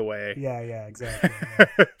walked away. Yeah, exactly.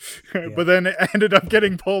 Yeah. But then it ended up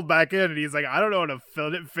getting pulled back in, and he's like, I don't know how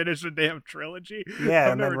to finish a damn trilogy.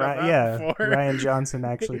 Yeah, and then Ryan Johnson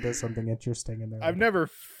actually does something interesting in there. I've never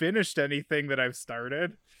finished anything that I've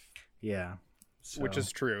started. Yeah. Which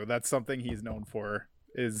is true. That's something he's known for,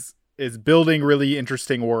 is building really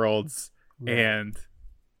interesting worlds and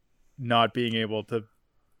not being able to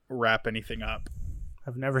wrap anything up.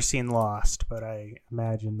 I've never seen Lost, but I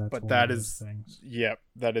imagine that's one of those things. Yep,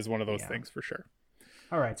 that is one of those things for sure.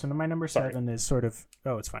 All right, so my number 7 is sort of...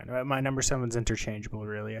 Oh, it's fine. My number 7's interchangeable,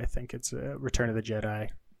 really. I think it's Return of the Jedi.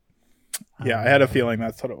 Yeah, I had a feeling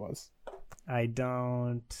that's what it was. I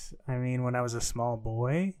mean, when I was a small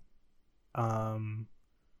boy,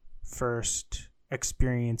 first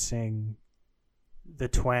experiencing the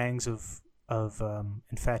twangs of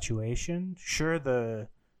infatuation, sure, the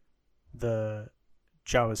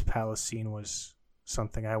Jabba's palace scene was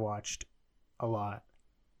something I watched a lot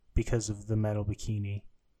because of the metal bikini.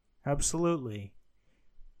 Absolutely.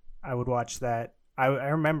 I would watch that. I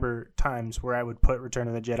remember times where I would put Return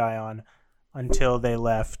of the Jedi on until they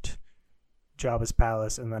left Jabba's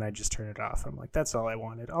palace, and then I just turn it off. I'm like, that's all I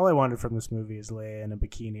wanted. All I wanted from this movie is Leia in a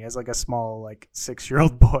bikini as like a small,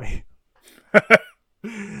 6-year-old boy.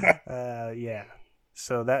 Yeah.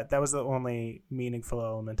 So that was the only meaningful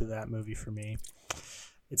element of that movie for me.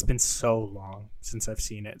 It's been so long since I've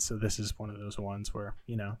seen it, so this is one of those ones where,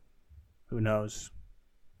 who knows?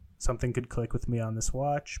 Something could click with me on this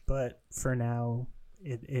watch, but for now,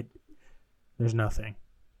 there's nothing.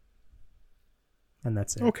 And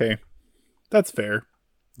that's it. Okay. That's fair.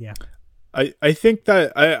 Yeah. I think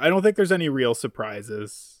that I don't think there's any real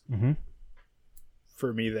surprises. Mm-hmm.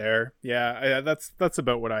 For me there. Yeah, that's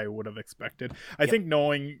about what I would have expected. I think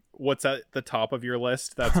knowing what's at the top of your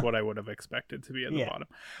list, that's what I would have expected to be at the bottom.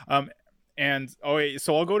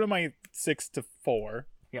 So I'll go to my 6 to 4.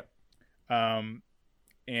 Yep.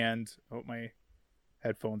 And my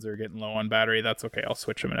headphones are getting low on battery. That's okay. I'll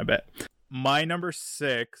switch them in a bit. My number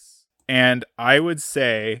 6, and I would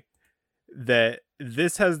say that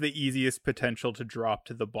this has the easiest potential to drop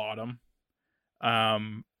to the bottom.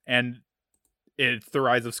 And it's The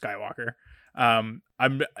Rise of Skywalker. I'm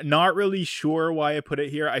not really sure why I put it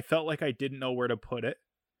here. I felt like I didn't know where to put it.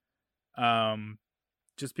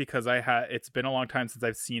 Just because it's been a long time since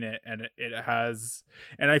I've seen it, and it has,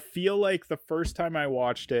 and I feel like the first time I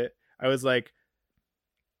watched it, I was like,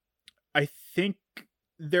 I think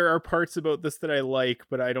there are parts about this that I like,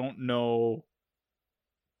 but I don't know.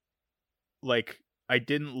 Like, I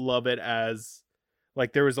didn't love it as,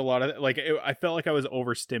 like, there was a lot of, like, I felt like I was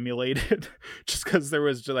overstimulated just because there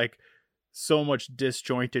was just, like, so much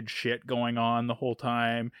disjointed shit going on the whole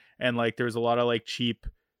time. And, like, there was a lot of, like, cheap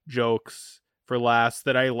jokes for laughs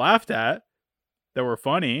that I laughed at that were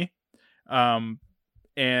funny. And,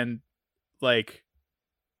 like,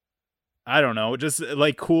 I don't know, just,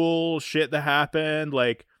 like, cool shit that happened.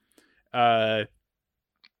 Like, Kylo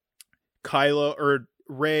or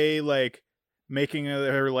Rey, like, making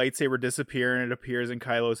her lightsaber disappear, and it appears in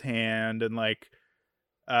Kylo's hand, and, like,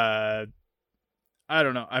 I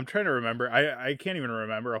don't know. I'm trying to remember. I can't even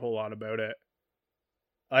remember a whole lot about it.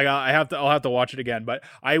 Like, I'll have to watch it again, but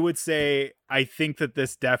I would say I think that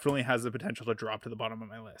this definitely has the potential to drop to the bottom of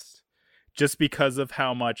my list, just because of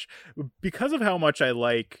how much I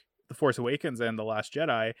like The Force Awakens and The Last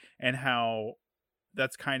Jedi, and how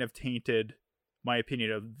that's kind of tainted my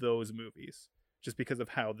opinion of those movies, just because of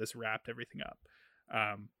how this wrapped everything up.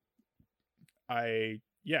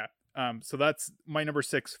 So that's my number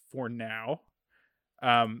 6 for now.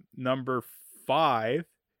 Number 5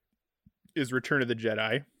 is Return of the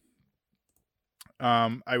Jedi.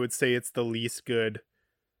 I would say it's the least good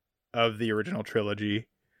of the original trilogy.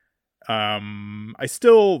 I mean,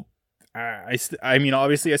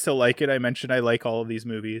 obviously I still like it. I mentioned I like all of these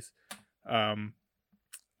movies.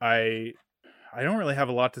 I don't really have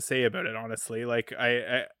a lot to say about it, honestly. Like,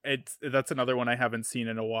 that's another one I haven't seen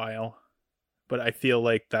in a while, but I feel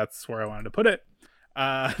like that's where I wanted to put it.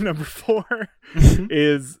 Number 4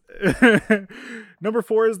 is number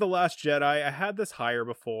 4 is The Last Jedi. I had this higher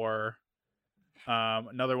before.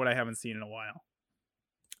 Another one I haven't seen in a while.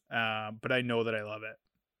 But I know that I love it.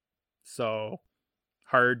 So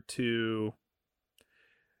hard to,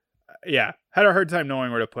 had a hard time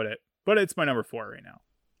knowing where to put it, but it's my number 4 right now.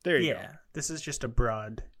 There you go. Yeah, this is just a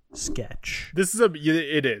broad sketch.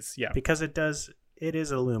 It is, yeah. Because it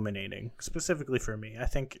is illuminating, specifically for me. I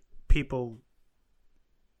think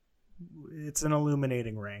it's an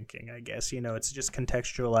illuminating ranking, I guess. It's just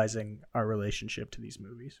contextualizing our relationship to these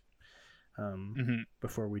movies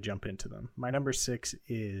before we jump into them. My number 6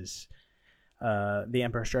 is The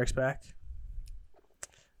Empire Strikes Back.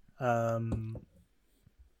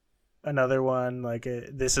 Another one, like,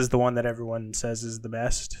 this is the one that everyone says is the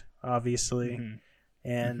best, obviously.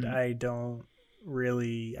 And I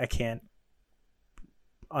can't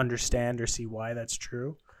understand or see why that's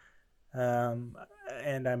true.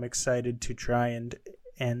 And I'm excited to try and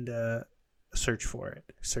search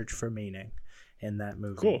for meaning in that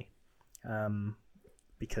movie. Cool.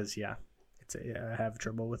 Because I have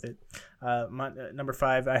trouble with it. My number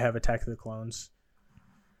 5, I have Attack of the Clones.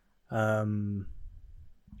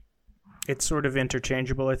 It's sort of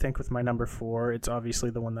interchangeable, I think, with my number 4. It's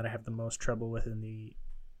obviously the one that I have the most trouble with in the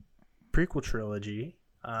prequel trilogy.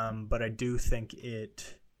 But I do think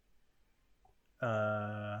it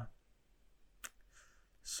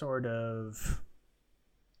sort of,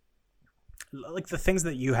 like, the things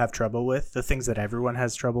that you have trouble with, the things that everyone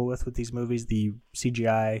has trouble with these movies, the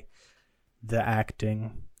CGI, the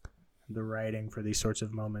acting, the writing for these sorts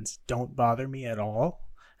of moments don't bother me at all.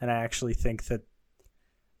 And I actually think that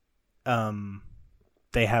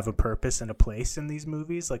they have a purpose and a place in these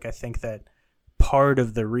movies. Like, I think that part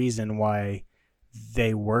of the reason why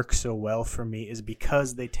they work so well for me is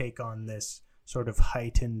because they take on this sort of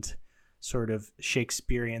heightened, sort of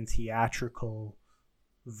Shakespearean theatrical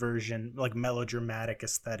version, like melodramatic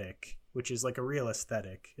aesthetic, which is like a real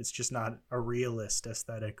aesthetic. It's just not a realist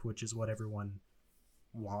aesthetic, which is what everyone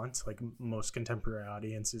wants. Like, most contemporary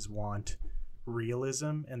audiences want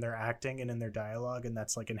realism in their acting and in their dialogue, and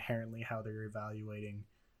that's, like, inherently how they're evaluating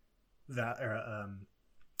that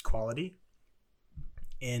quality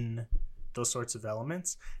in those sorts of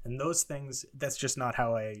elements. And those things, that's just not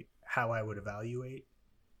how I would evaluate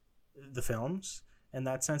the films in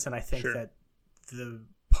that sense. And I think that the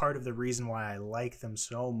part of the reason why I like them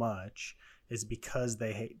so much is because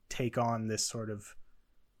they take on this sort of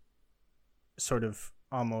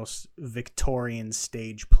almost Victorian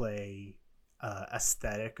stage play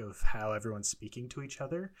aesthetic of how everyone's speaking to each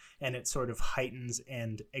other, and it sort of heightens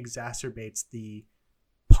and exacerbates the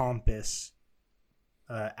pompous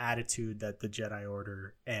attitude that the Jedi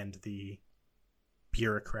Order and the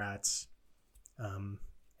bureaucrats and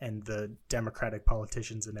the democratic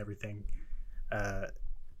politicians and everything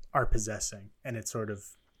are possessing, and it sort of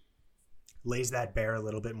lays that bare a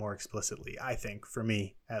little bit more explicitly, I think, for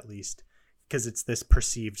me at least, because it's this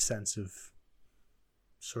perceived sense of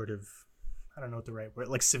sort of, I don't know what the right word,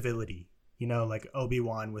 like civility, you know, like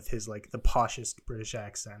Obi-Wan with his like the poshest British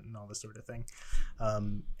accent and all this sort of thing.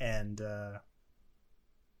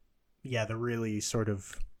 Yeah, the really sort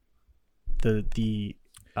of the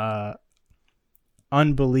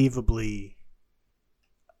unbelievably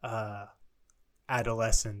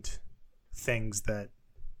adolescent things that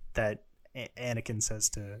Anakin says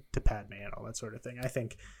to Padme and all that sort of thing. I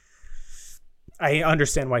think I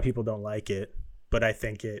understand why people don't like it, but I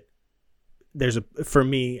think for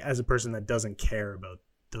me as a person that doesn't care about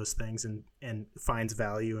those things and finds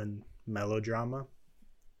value in melodrama,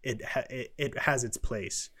 it has its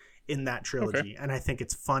place in that trilogy. Okay. And I think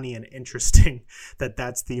it's funny and interesting that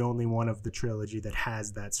that's the only one of the trilogy that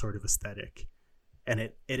has that sort of aesthetic, and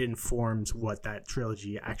it informs what that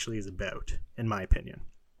trilogy actually is about, in my opinion.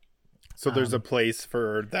 So there's a place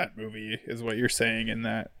for that movie, is what you're saying in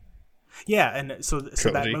that. Yeah, and so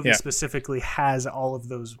that movie specifically has all of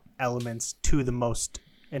those elements to the most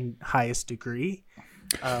and highest degree.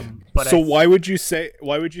 But so why would you say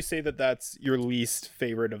that that's your least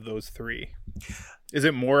favorite of those three? Is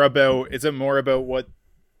it more about the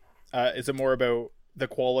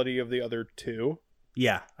quality of the other two?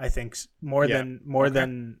 Yeah, I think more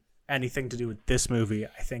than anything to do with this movie.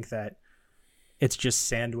 I think that it's just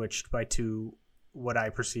sandwiched by two what I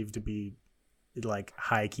perceive to be like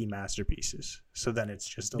high key masterpieces. So then it's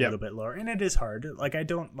just a little bit lower, and it is hard. Like I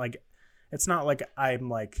don't like. It's not like I'm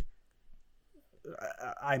like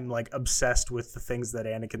obsessed with the things that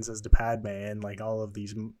Anakin says to Padme and like all of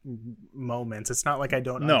these moments. It's not like I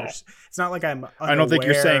don't. It's not like I'm. I don't think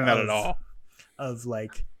you're saying that at all. Of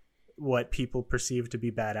like what people perceive to be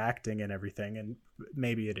bad acting and everything, and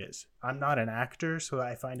maybe it is. I'm not an actor, so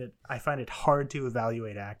I find it hard to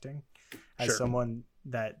evaluate acting as someone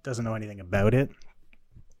that doesn't know anything about it.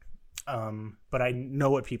 But I know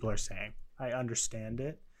what people are saying. I understand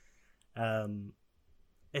it.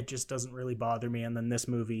 It just doesn't really bother me. And then this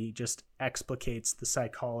movie just explicates the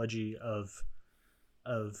psychology of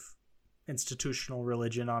institutional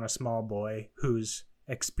religion on a small boy who's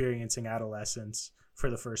experiencing adolescence for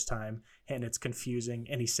the first time, and it's confusing,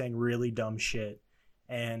 and he's saying really dumb shit,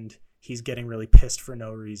 and he's getting really pissed for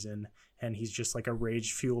no reason, and he's just like a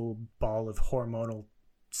rage-fueled ball of hormonal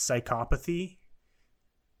psychopathy,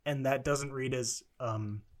 and that doesn't read as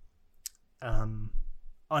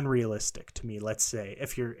unrealistic to me. Let's say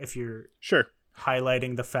if you're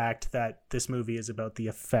highlighting the fact that this movie is about the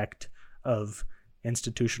effect of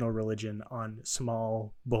institutional religion on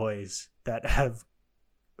small boys that have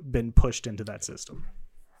been pushed into that system.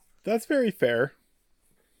 That's very fair.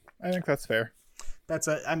 I think that's fair.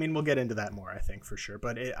 I mean, we'll get into that more, I think, for sure.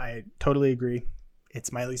 But I totally agree.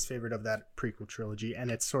 It's my least favorite of that prequel trilogy, and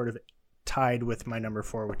it's sort of tied with my number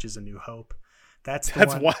 4, which is A New Hope. That's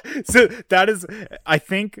why. So that is, I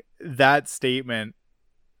think that statement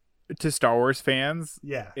to Star Wars fans,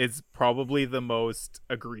 is probably the most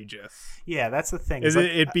egregious. Yeah, that's the thing. Is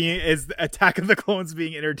is Attack of the Clones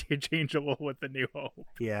being interchangeable with The New Hope?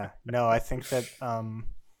 Yeah, no, I think that I'm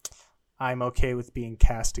okay with being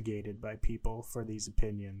castigated by people for these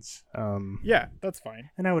opinions. Yeah, that's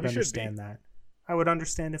fine, and I would understand that. I would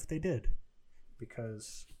understand if they did,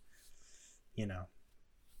 because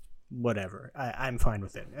whatever. I'm fine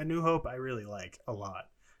with it. A New Hope, I really like a lot.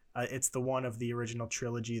 It's the one of the original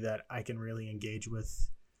trilogy that I can really engage with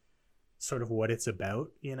sort of what it's about,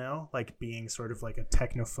 like being sort of like a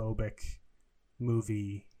technophobic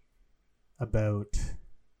movie about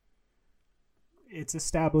it's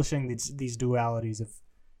establishing these dualities of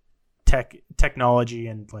technology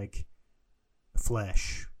and like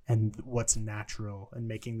flesh and what's natural, and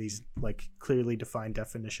making these like clearly defined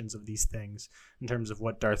definitions of these things in terms of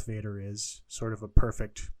what Darth Vader is, sort of a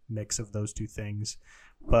perfect mix of those two things.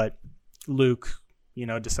 But Luke,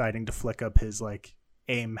 deciding to flick up his like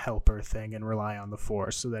aim helper thing and rely on the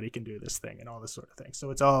Force so that he can do this thing and all this sort of thing.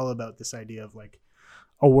 So it's all about this idea of like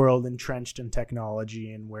a world entrenched in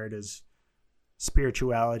technology, and where does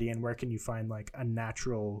spirituality and where can you find like a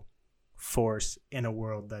natural force in a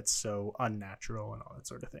world that's so unnatural and all that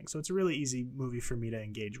sort of thing. So it's a really easy movie for me to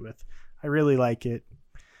engage with. I really like it.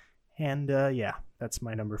 And that's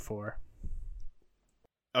my number 4.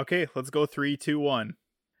 Okay, let's go 3, 2, 1.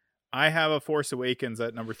 I have A Force Awakens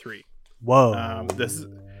at number 3. Whoa. This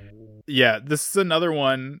is another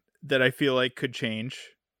one that I feel like could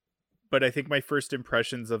change, but I think my first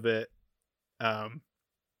impressions of it have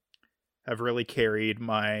really carried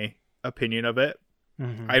my opinion of it.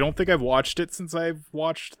 Mm-hmm. I don't think I've watched it since I've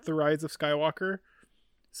watched The Rise of Skywalker,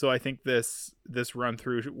 So I think this run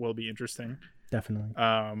through will be interesting. Definitely.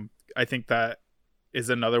 I think that is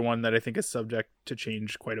another one that I think is subject to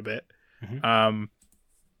change quite a bit. Mm-hmm.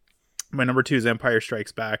 My number 2 is Empire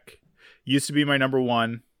Strikes Back. Used to be my number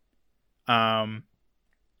 1.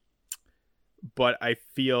 But I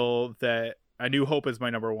feel that A New Hope is my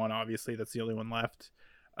number 1. Obviously, that's the only one left.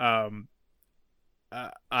 I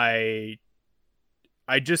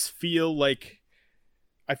just feel like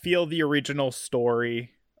the original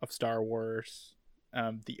story of Star Wars,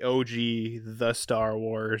 the OG, the Star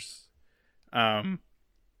Wars. I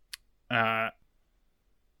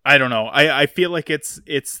don't know. I feel like it's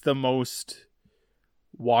the most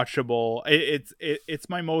watchable. It's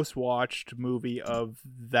my most watched movie of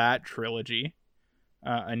that trilogy,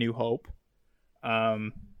 A New Hope.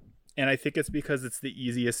 And I think it's because it's the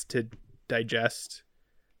easiest to digest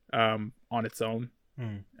on its own.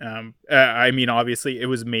 I mean, obviously it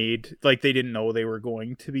was made like they didn't know they were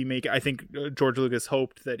going to be making. I think George Lucas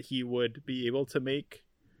hoped that he would be able to make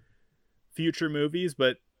future movies,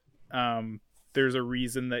 but there's a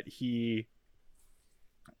reason that he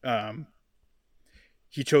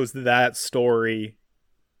chose that story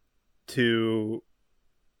to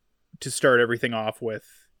start everything off with,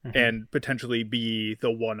 and potentially be the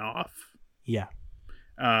one-off. Yeah.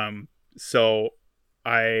 So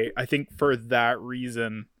I think for that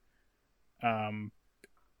reason,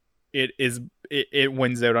 it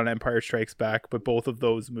wins out on Empire Strikes Back, but both of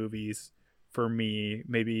those movies for me,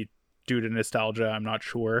 maybe due to nostalgia, I'm not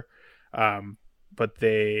sure. But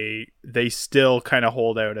they still kind of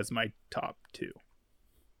hold out as my top 2.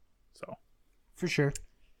 So for sure.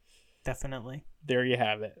 Definitely. There you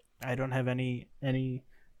have it. I don't have any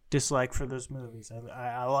dislike for those movies.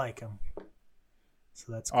 I like them.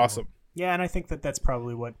 So that's cool. Awesome. Yeah, and I think that's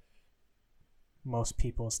probably what most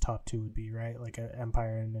people's top 2 would be, right? Like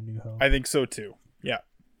Empire and A New Hope. I think so too. Yeah.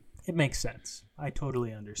 It makes sense. I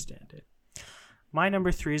totally understand it. My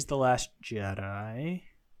number 3 is The Last Jedi.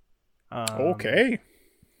 Okay.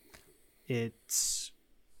 It's...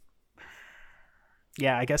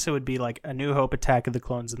 Yeah, I guess it would be like A New Hope, Attack of the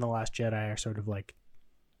Clones, and The Last Jedi are sort of like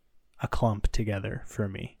a clump together for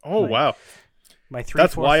me. Oh, wow. My 3,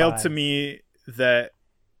 That's 4, wild 5. to me that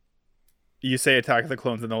you say Attack of the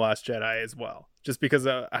Clones and The Last Jedi as well. Just because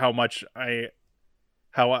of how much I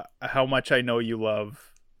know you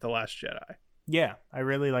love The Last Jedi. Yeah, I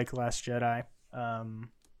really like Last Jedi.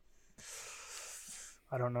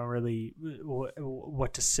 I don't know really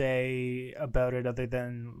what to say about it other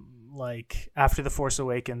than like after The Force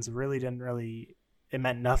Awakens, it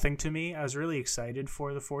meant nothing to me. I was really excited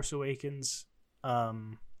for The Force Awakens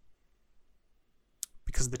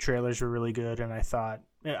because the trailers were really good, and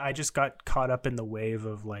I just got caught up in the wave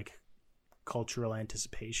of like cultural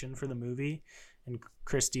anticipation for the movie. And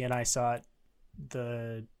Christy and I saw it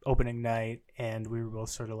the opening night, and we were both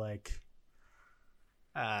sort of like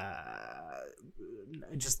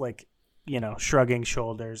just like, you know, shrugging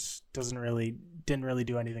shoulders. Didn't really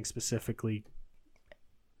do anything specifically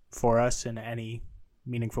for us in any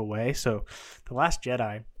meaningful way. So The Last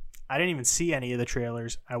Jedi, I didn't even see any of the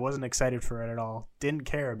trailers. I wasn't excited for it at all. Didn't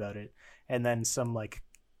care about it. And then some like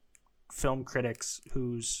film critics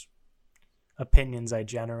whose opinions I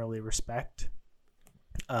generally respect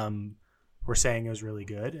were saying it was really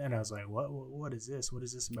good, and I was like, what is this? What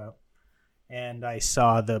is this about? And I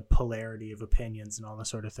saw the polarity of opinions and all this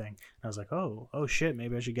sort of thing. And I was like, oh shit,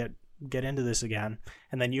 maybe I should get into this again.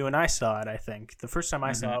 And then you and I saw it, I think. The first time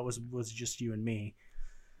I saw it was just you and me.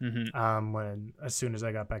 As soon as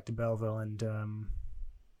I got back to Belleville. And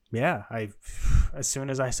as soon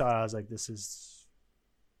as I saw it, I was like, this is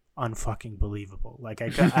unfucking believable. Like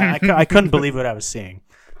I couldn't believe what I was seeing.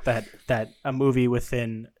 That a movie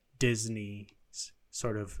within Disney's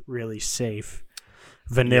sort of really safe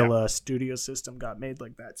vanilla studio system got made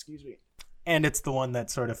like that. Excuse me. And it's the one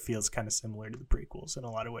that sort of feels kind of similar to the prequels in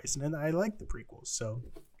a lot of ways. And I like the prequels, so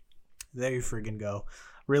there you friggin' go.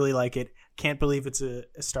 Really like it. Can't believe it's a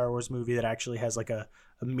Star Wars movie that actually has like a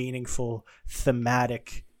meaningful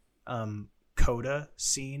thematic coda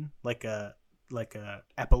scene, like a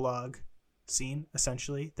epilogue scene,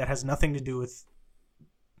 essentially, that has nothing to do with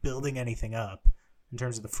building anything up in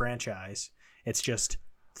terms of the franchise. It's just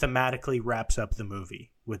thematically wraps up the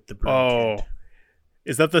movie with the Broom Kid.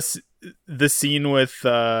 Is that the scene with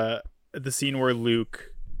the scene where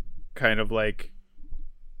Luke kind of like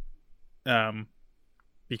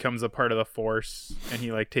becomes a part of the Force, and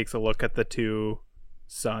he like takes a look at the two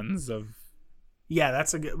sons of... Yeah,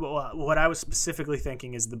 that's a good... Well, what I was specifically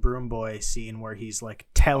thinking is the Broom Boy scene where he's like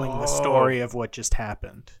telling the story of what just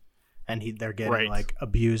happened. and they're getting Right. like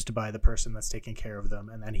abused by the person that's taking care of them,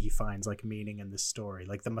 and then he finds like meaning in this story,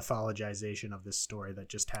 like the mythologization of this story that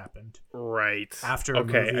just happened. Right. After a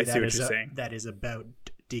Okay, movie I see what you're saying. that is about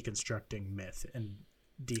deconstructing myth and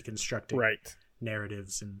deconstructing Right.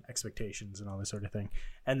 narratives and expectations and all this sort of thing.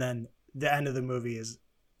 And then the end of the movie is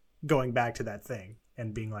going back to that thing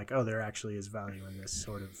and being like, oh, there actually is value in this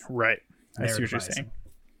sort of Right. I see what you're narrativizing. saying.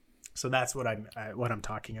 So that's what I'm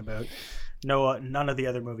talking about. No, none of the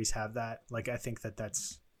other movies have that. Like, I think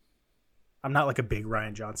that's. I'm not like a big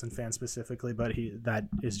Rian Johnson fan specifically, but that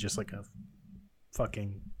is just like a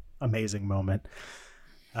fucking amazing moment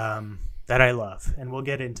that I love, and we'll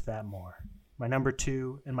get into that more. My number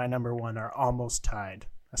 2 and my number 1 are almost tied,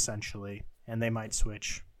 essentially, and they might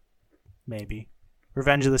switch, maybe.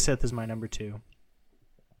 Revenge of the Sith is my number 2.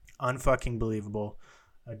 Unfucking believable,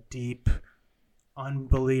 a deep,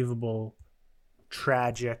 unbelievable,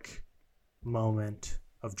 tragic moment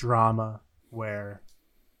of drama where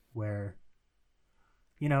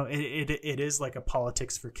you know it is like a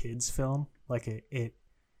politics for kids film. Like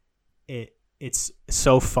it's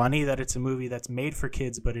so funny that it's a movie that's made for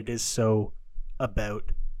kids, but it is so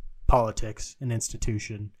about politics and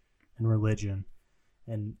institution and religion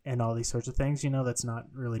and all these sorts of things. You know, that's not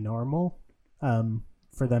really normal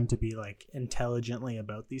for them to be like intelligently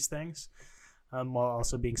about these things, while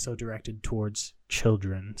also being so directed towards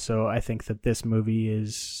children. So I think that this movie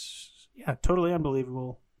is totally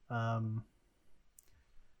unbelievable.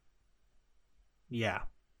 Yeah,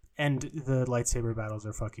 and the lightsaber battles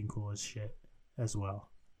are fucking cool as shit as well.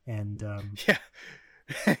 And Yeah.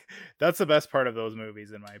 That's the best part of those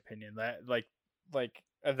movies, in my opinion. That like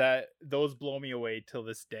that those blow me away till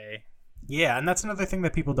this day. yeah, and that's another thing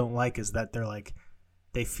that people don't like, is that they're like,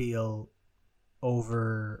 they feel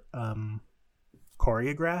over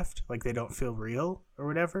choreographed, like they don't feel real or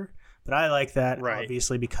whatever. But I like that, Right.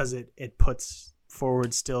 obviously, because it puts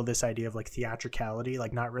forward still this idea of like theatricality,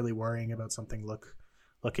 like not really worrying about something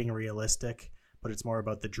looking realistic, but it's more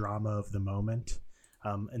about the drama of the moment,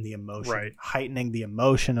 and the emotion, Right. heightening the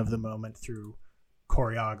emotion of the moment through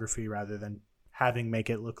choreography rather than make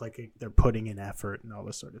it look like they're putting in effort and all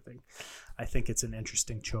this sort of thing. I think it's an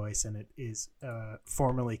interesting choice, and it is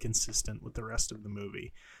formally consistent with the rest of the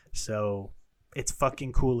movie. So it's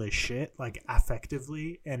fucking cool as shit, like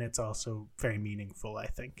affectively, and it's also very meaningful, I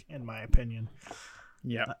think, in my opinion.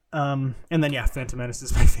 Yeah. And then Phantom Menace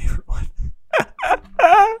is my favorite one.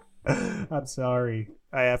 I'm sorry,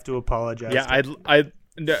 I have to apologize. Yeah,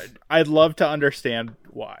 I'd love to understand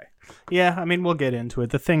why. Yeah, I mean, we'll get into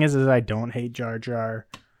it. The thing is I don't hate Jar Jar.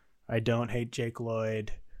 I don't hate Jake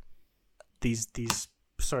Lloyd. These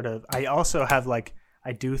sort of... I also have, like...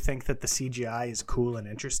 I do think that the CGI is cool and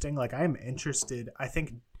interesting. Like, I'm interested... I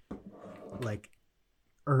think, like,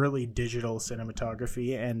 early digital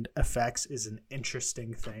cinematography and effects is an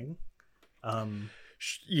interesting thing.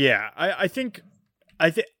 Yeah, I think...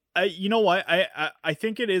 you know what? I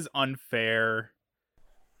think it is unfair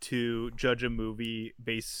to judge a movie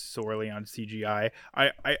based solely on CGI.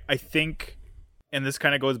 I think, and this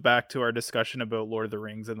kind of goes back to our discussion about Lord of the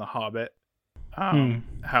Rings and The Hobbit,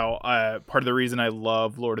 how part of the reason I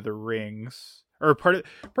love Lord of the Rings, or part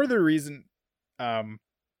of the reason,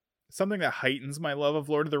 something that heightens my love of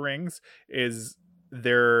Lord of the Rings is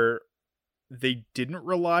they didn't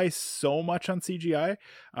rely so much on CGI,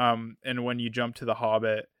 and when you jump to The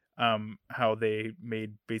Hobbit, how they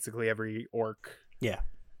made basically every orc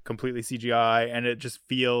completely CGI, and it just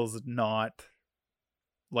feels not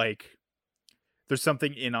like... there's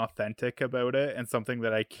something inauthentic about it, and something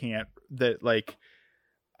that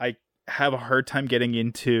I have a hard time getting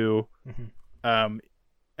into,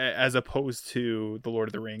 as opposed to the Lord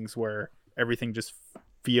of the Rings, where everything just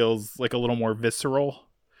feels like a little more visceral.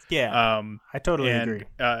 Yeah, I totally agree.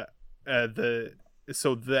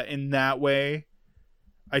 In that way,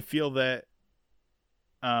 I feel that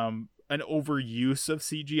an overuse of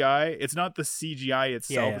CGI. It's not the CGI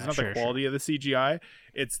itself. It's not the quality of the CGI.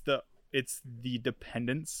 It's the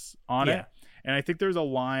dependence on it. And I think there's a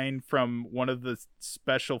line from one of the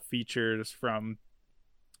special features from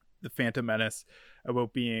The Phantom Menace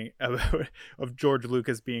of George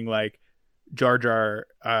Lucas being like, Jar Jar,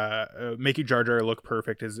 making Jar Jar look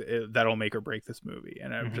perfect that'll make or break this movie.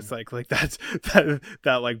 And I'm just like that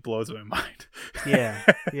like blows my mind. Yeah,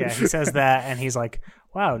 he says that, and he's like,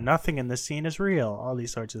 wow, nothing in this scene is real, all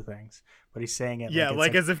these sorts of things, but he's saying it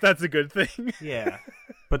like as if that's a good thing. Yeah,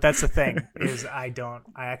 but that's the thing, is I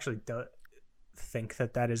actually don't think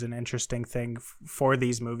that is an interesting thing for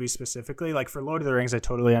these movies specifically. Like for Lord of the Rings, I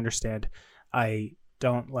totally understand. I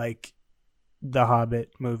don't like the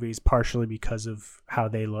Hobbit movies partially because of how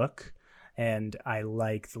they look, and I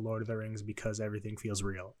like the Lord of the Rings because everything feels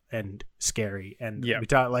real and scary. And Yeah.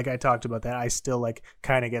 I talked about that. I still like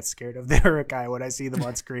kind of get scared of the Uruk-hai when I see them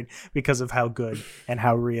on screen because of how good and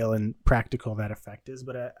how real and practical that effect is.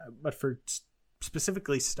 But for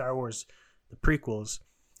specifically Star Wars, the prequels,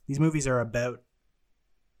 these movies are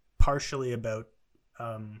partially about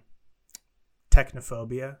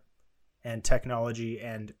technophobia and technology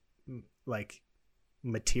and like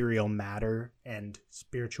material matter and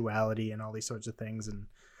spirituality and all these sorts of things. And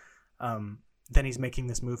then he's making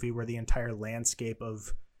this movie where the entire landscape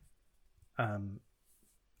of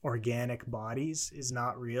organic bodies is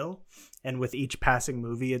not real, and with each passing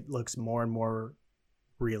movie it looks more and more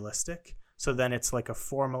realistic. So then it's like a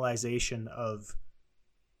formalization of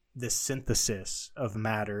this synthesis of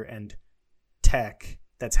matter and tech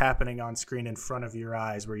that's happening on screen in front of your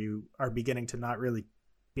eyes, where you are beginning to not really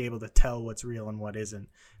be able to tell what's real and what isn't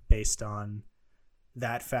based on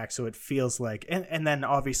that fact. So it feels like, and then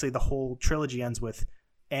obviously the whole trilogy ends with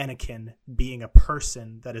Anakin being a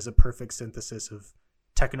person that is a perfect synthesis of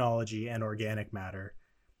technology and organic matter,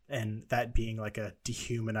 and that being like a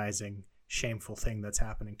dehumanizing, shameful thing that's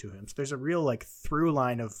happening to him. So there's a real like through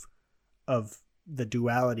line of the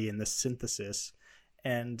duality in the synthesis,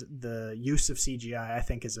 and the use of CGI I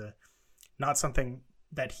think is not something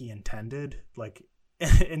that he intended like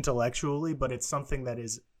intellectually, but it's something that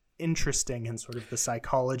is interesting in sort of the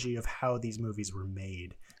psychology of how these movies were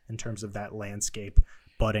made in terms of that landscape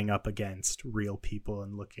butting up against real people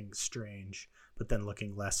and looking strange, but then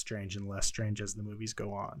looking less strange and less strange as the movies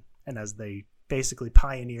go on and as they basically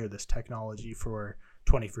pioneer this technology for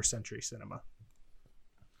 21st century cinema.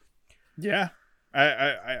 Yeah,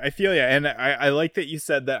 I feel you, and I like that you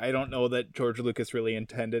said that. I don't know that George Lucas really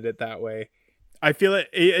intended it that way. I feel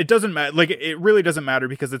it doesn't matter. Like, it really doesn't matter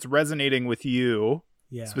because it's resonating with you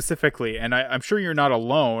specifically, and I'm sure you're not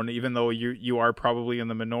alone, even though you are probably in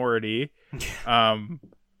the minority.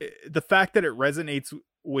 The fact that it resonates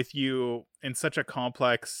with you in such a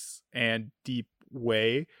complex and deep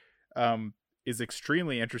way is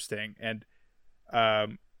extremely interesting. And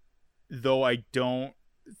though I don't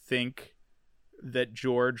think that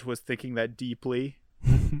George was thinking that deeply,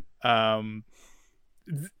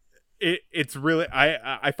 it's really,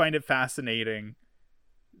 I find it fascinating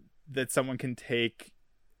that someone can take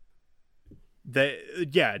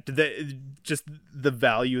just the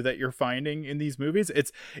value that you're finding in these movies.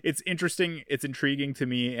 It's interesting, it's intriguing to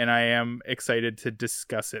me, and I am excited to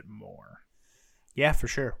discuss it more. Yeah, for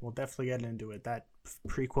sure. We'll definitely get into it. That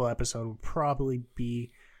prequel episode will probably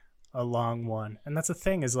be a long one. And that's the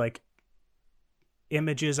thing, is like,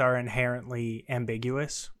 images are inherently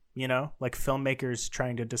ambiguous, you know? Like, filmmakers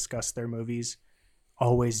trying to discuss their movies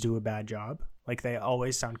always do a bad job. Like, they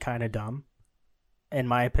always sound kind of dumb, in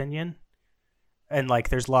my opinion. And like,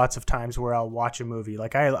 there's lots of times where I'll watch a movie.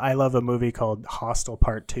 Like, I love a movie called Hostel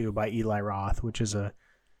Part 2 by Eli Roth, which is a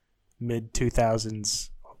mid-2000s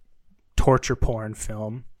torture porn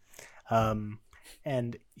film.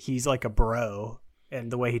 And he's like a bro,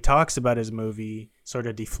 and the way he talks about his movie sort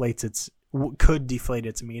of could deflate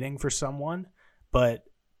its meaning for someone, but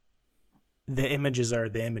the images are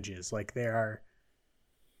the images. Like,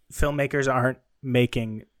 filmmakers aren't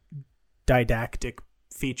making didactic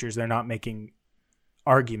features. They're not making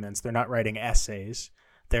arguments. They're not writing essays.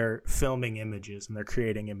 They're filming images and they're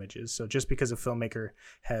creating images. So just because a filmmaker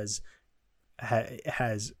has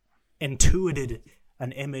intuited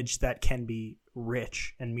an image that can be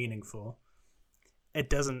rich and meaningful, it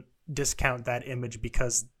doesn't discount that image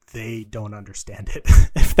because they don't understand it,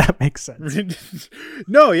 if that makes sense.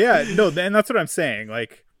 No, and that's what I'm saying.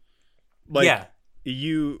 Like yeah.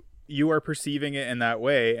 you are perceiving it in that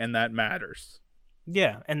way, and that matters.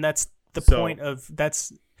 Yeah, and that's the point of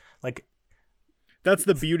that's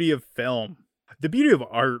the beauty of film, the beauty of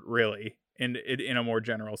art, really, in a more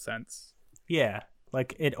general sense. Yeah,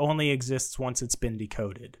 like, it only exists once it's been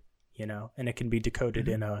decoded, you know, and it can be decoded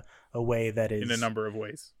in a way that is, in a number of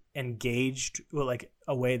ways, engaged, like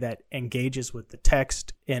a way that engages with the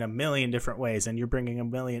text in a million different ways. And you're bringing a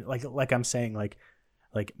million, like I'm saying, like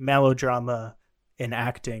melodrama and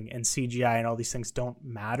acting and CGI and all these things don't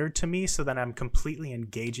matter to me. So then I'm completely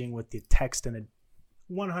engaging with the text in a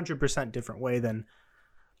 100% different way than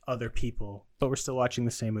other people, but we're still watching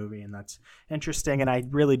the same movie, and that's interesting. And I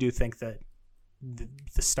really do think that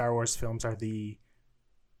the Star Wars films are the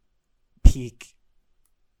peak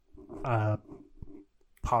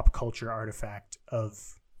pop culture artifact of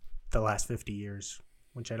the last 50 years,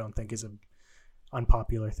 which I don't think is an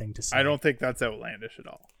unpopular thing to say. I don't think that's outlandish at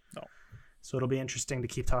all. No. So it'll be interesting to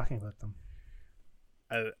keep talking about them.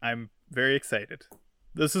 I'm very excited.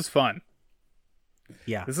 This is fun.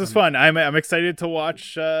 Yeah. This is fun. I'm excited to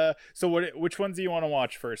watch. Which ones do you want to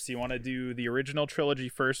watch first? Do you want to do the original trilogy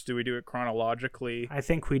first? Do we do it chronologically? I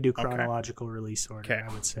think we do chronological release order. Okay.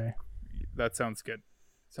 I would say that sounds good.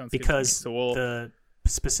 Because good to me.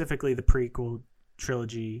 specifically the prequel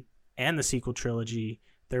trilogy and the sequel trilogy,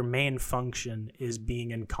 their main function is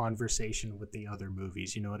being in conversation with the other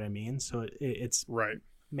movies. You know what I mean? So it's right.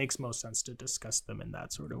 Makes most sense to discuss them in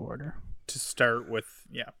that sort of order. To start with,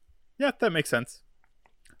 yeah, that makes sense.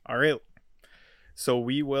 All right, so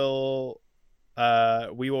we will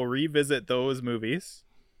revisit those movies,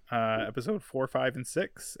 episode 4, 5, and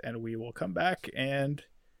 6, and we will come back and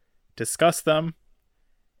discuss them,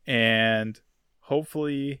 and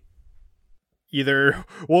hopefully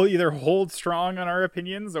we'll either hold strong on our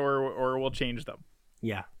opinions or we'll change them.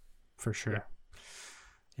 Yeah, for sure. Yeah.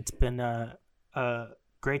 It's been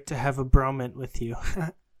great to have a bromance with you.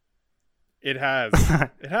 It has.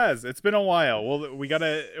 It has. It's been a while. Well, we're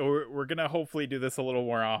gonna hopefully do this a little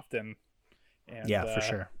more often. And, yeah, for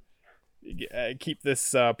sure. Keep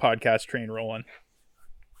this podcast train rolling.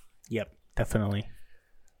 Yep, definitely.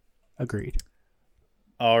 Agreed.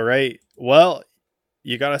 All right. Well,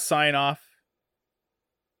 you gotta sign off.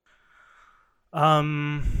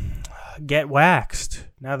 Get waxed.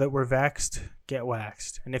 Now that we're vaxxed, get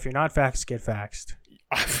waxed. And if you're not vaxxed, get vaxxed.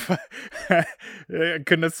 I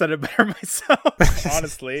couldn't have said it better myself.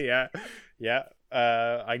 Honestly, yeah.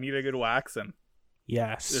 I need a good waxing.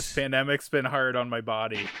 Yes. This pandemic's been hard on my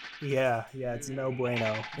body. Yeah. It's no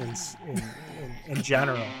bueno in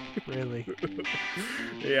general, really.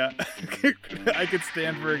 Yeah. I could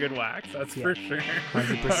stand for a good wax. That's for sure.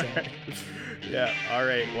 100%. Right. Yeah. All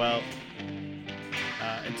right. Well,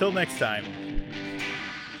 until next time.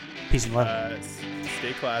 Peace and love.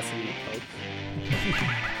 Stay classy, folks.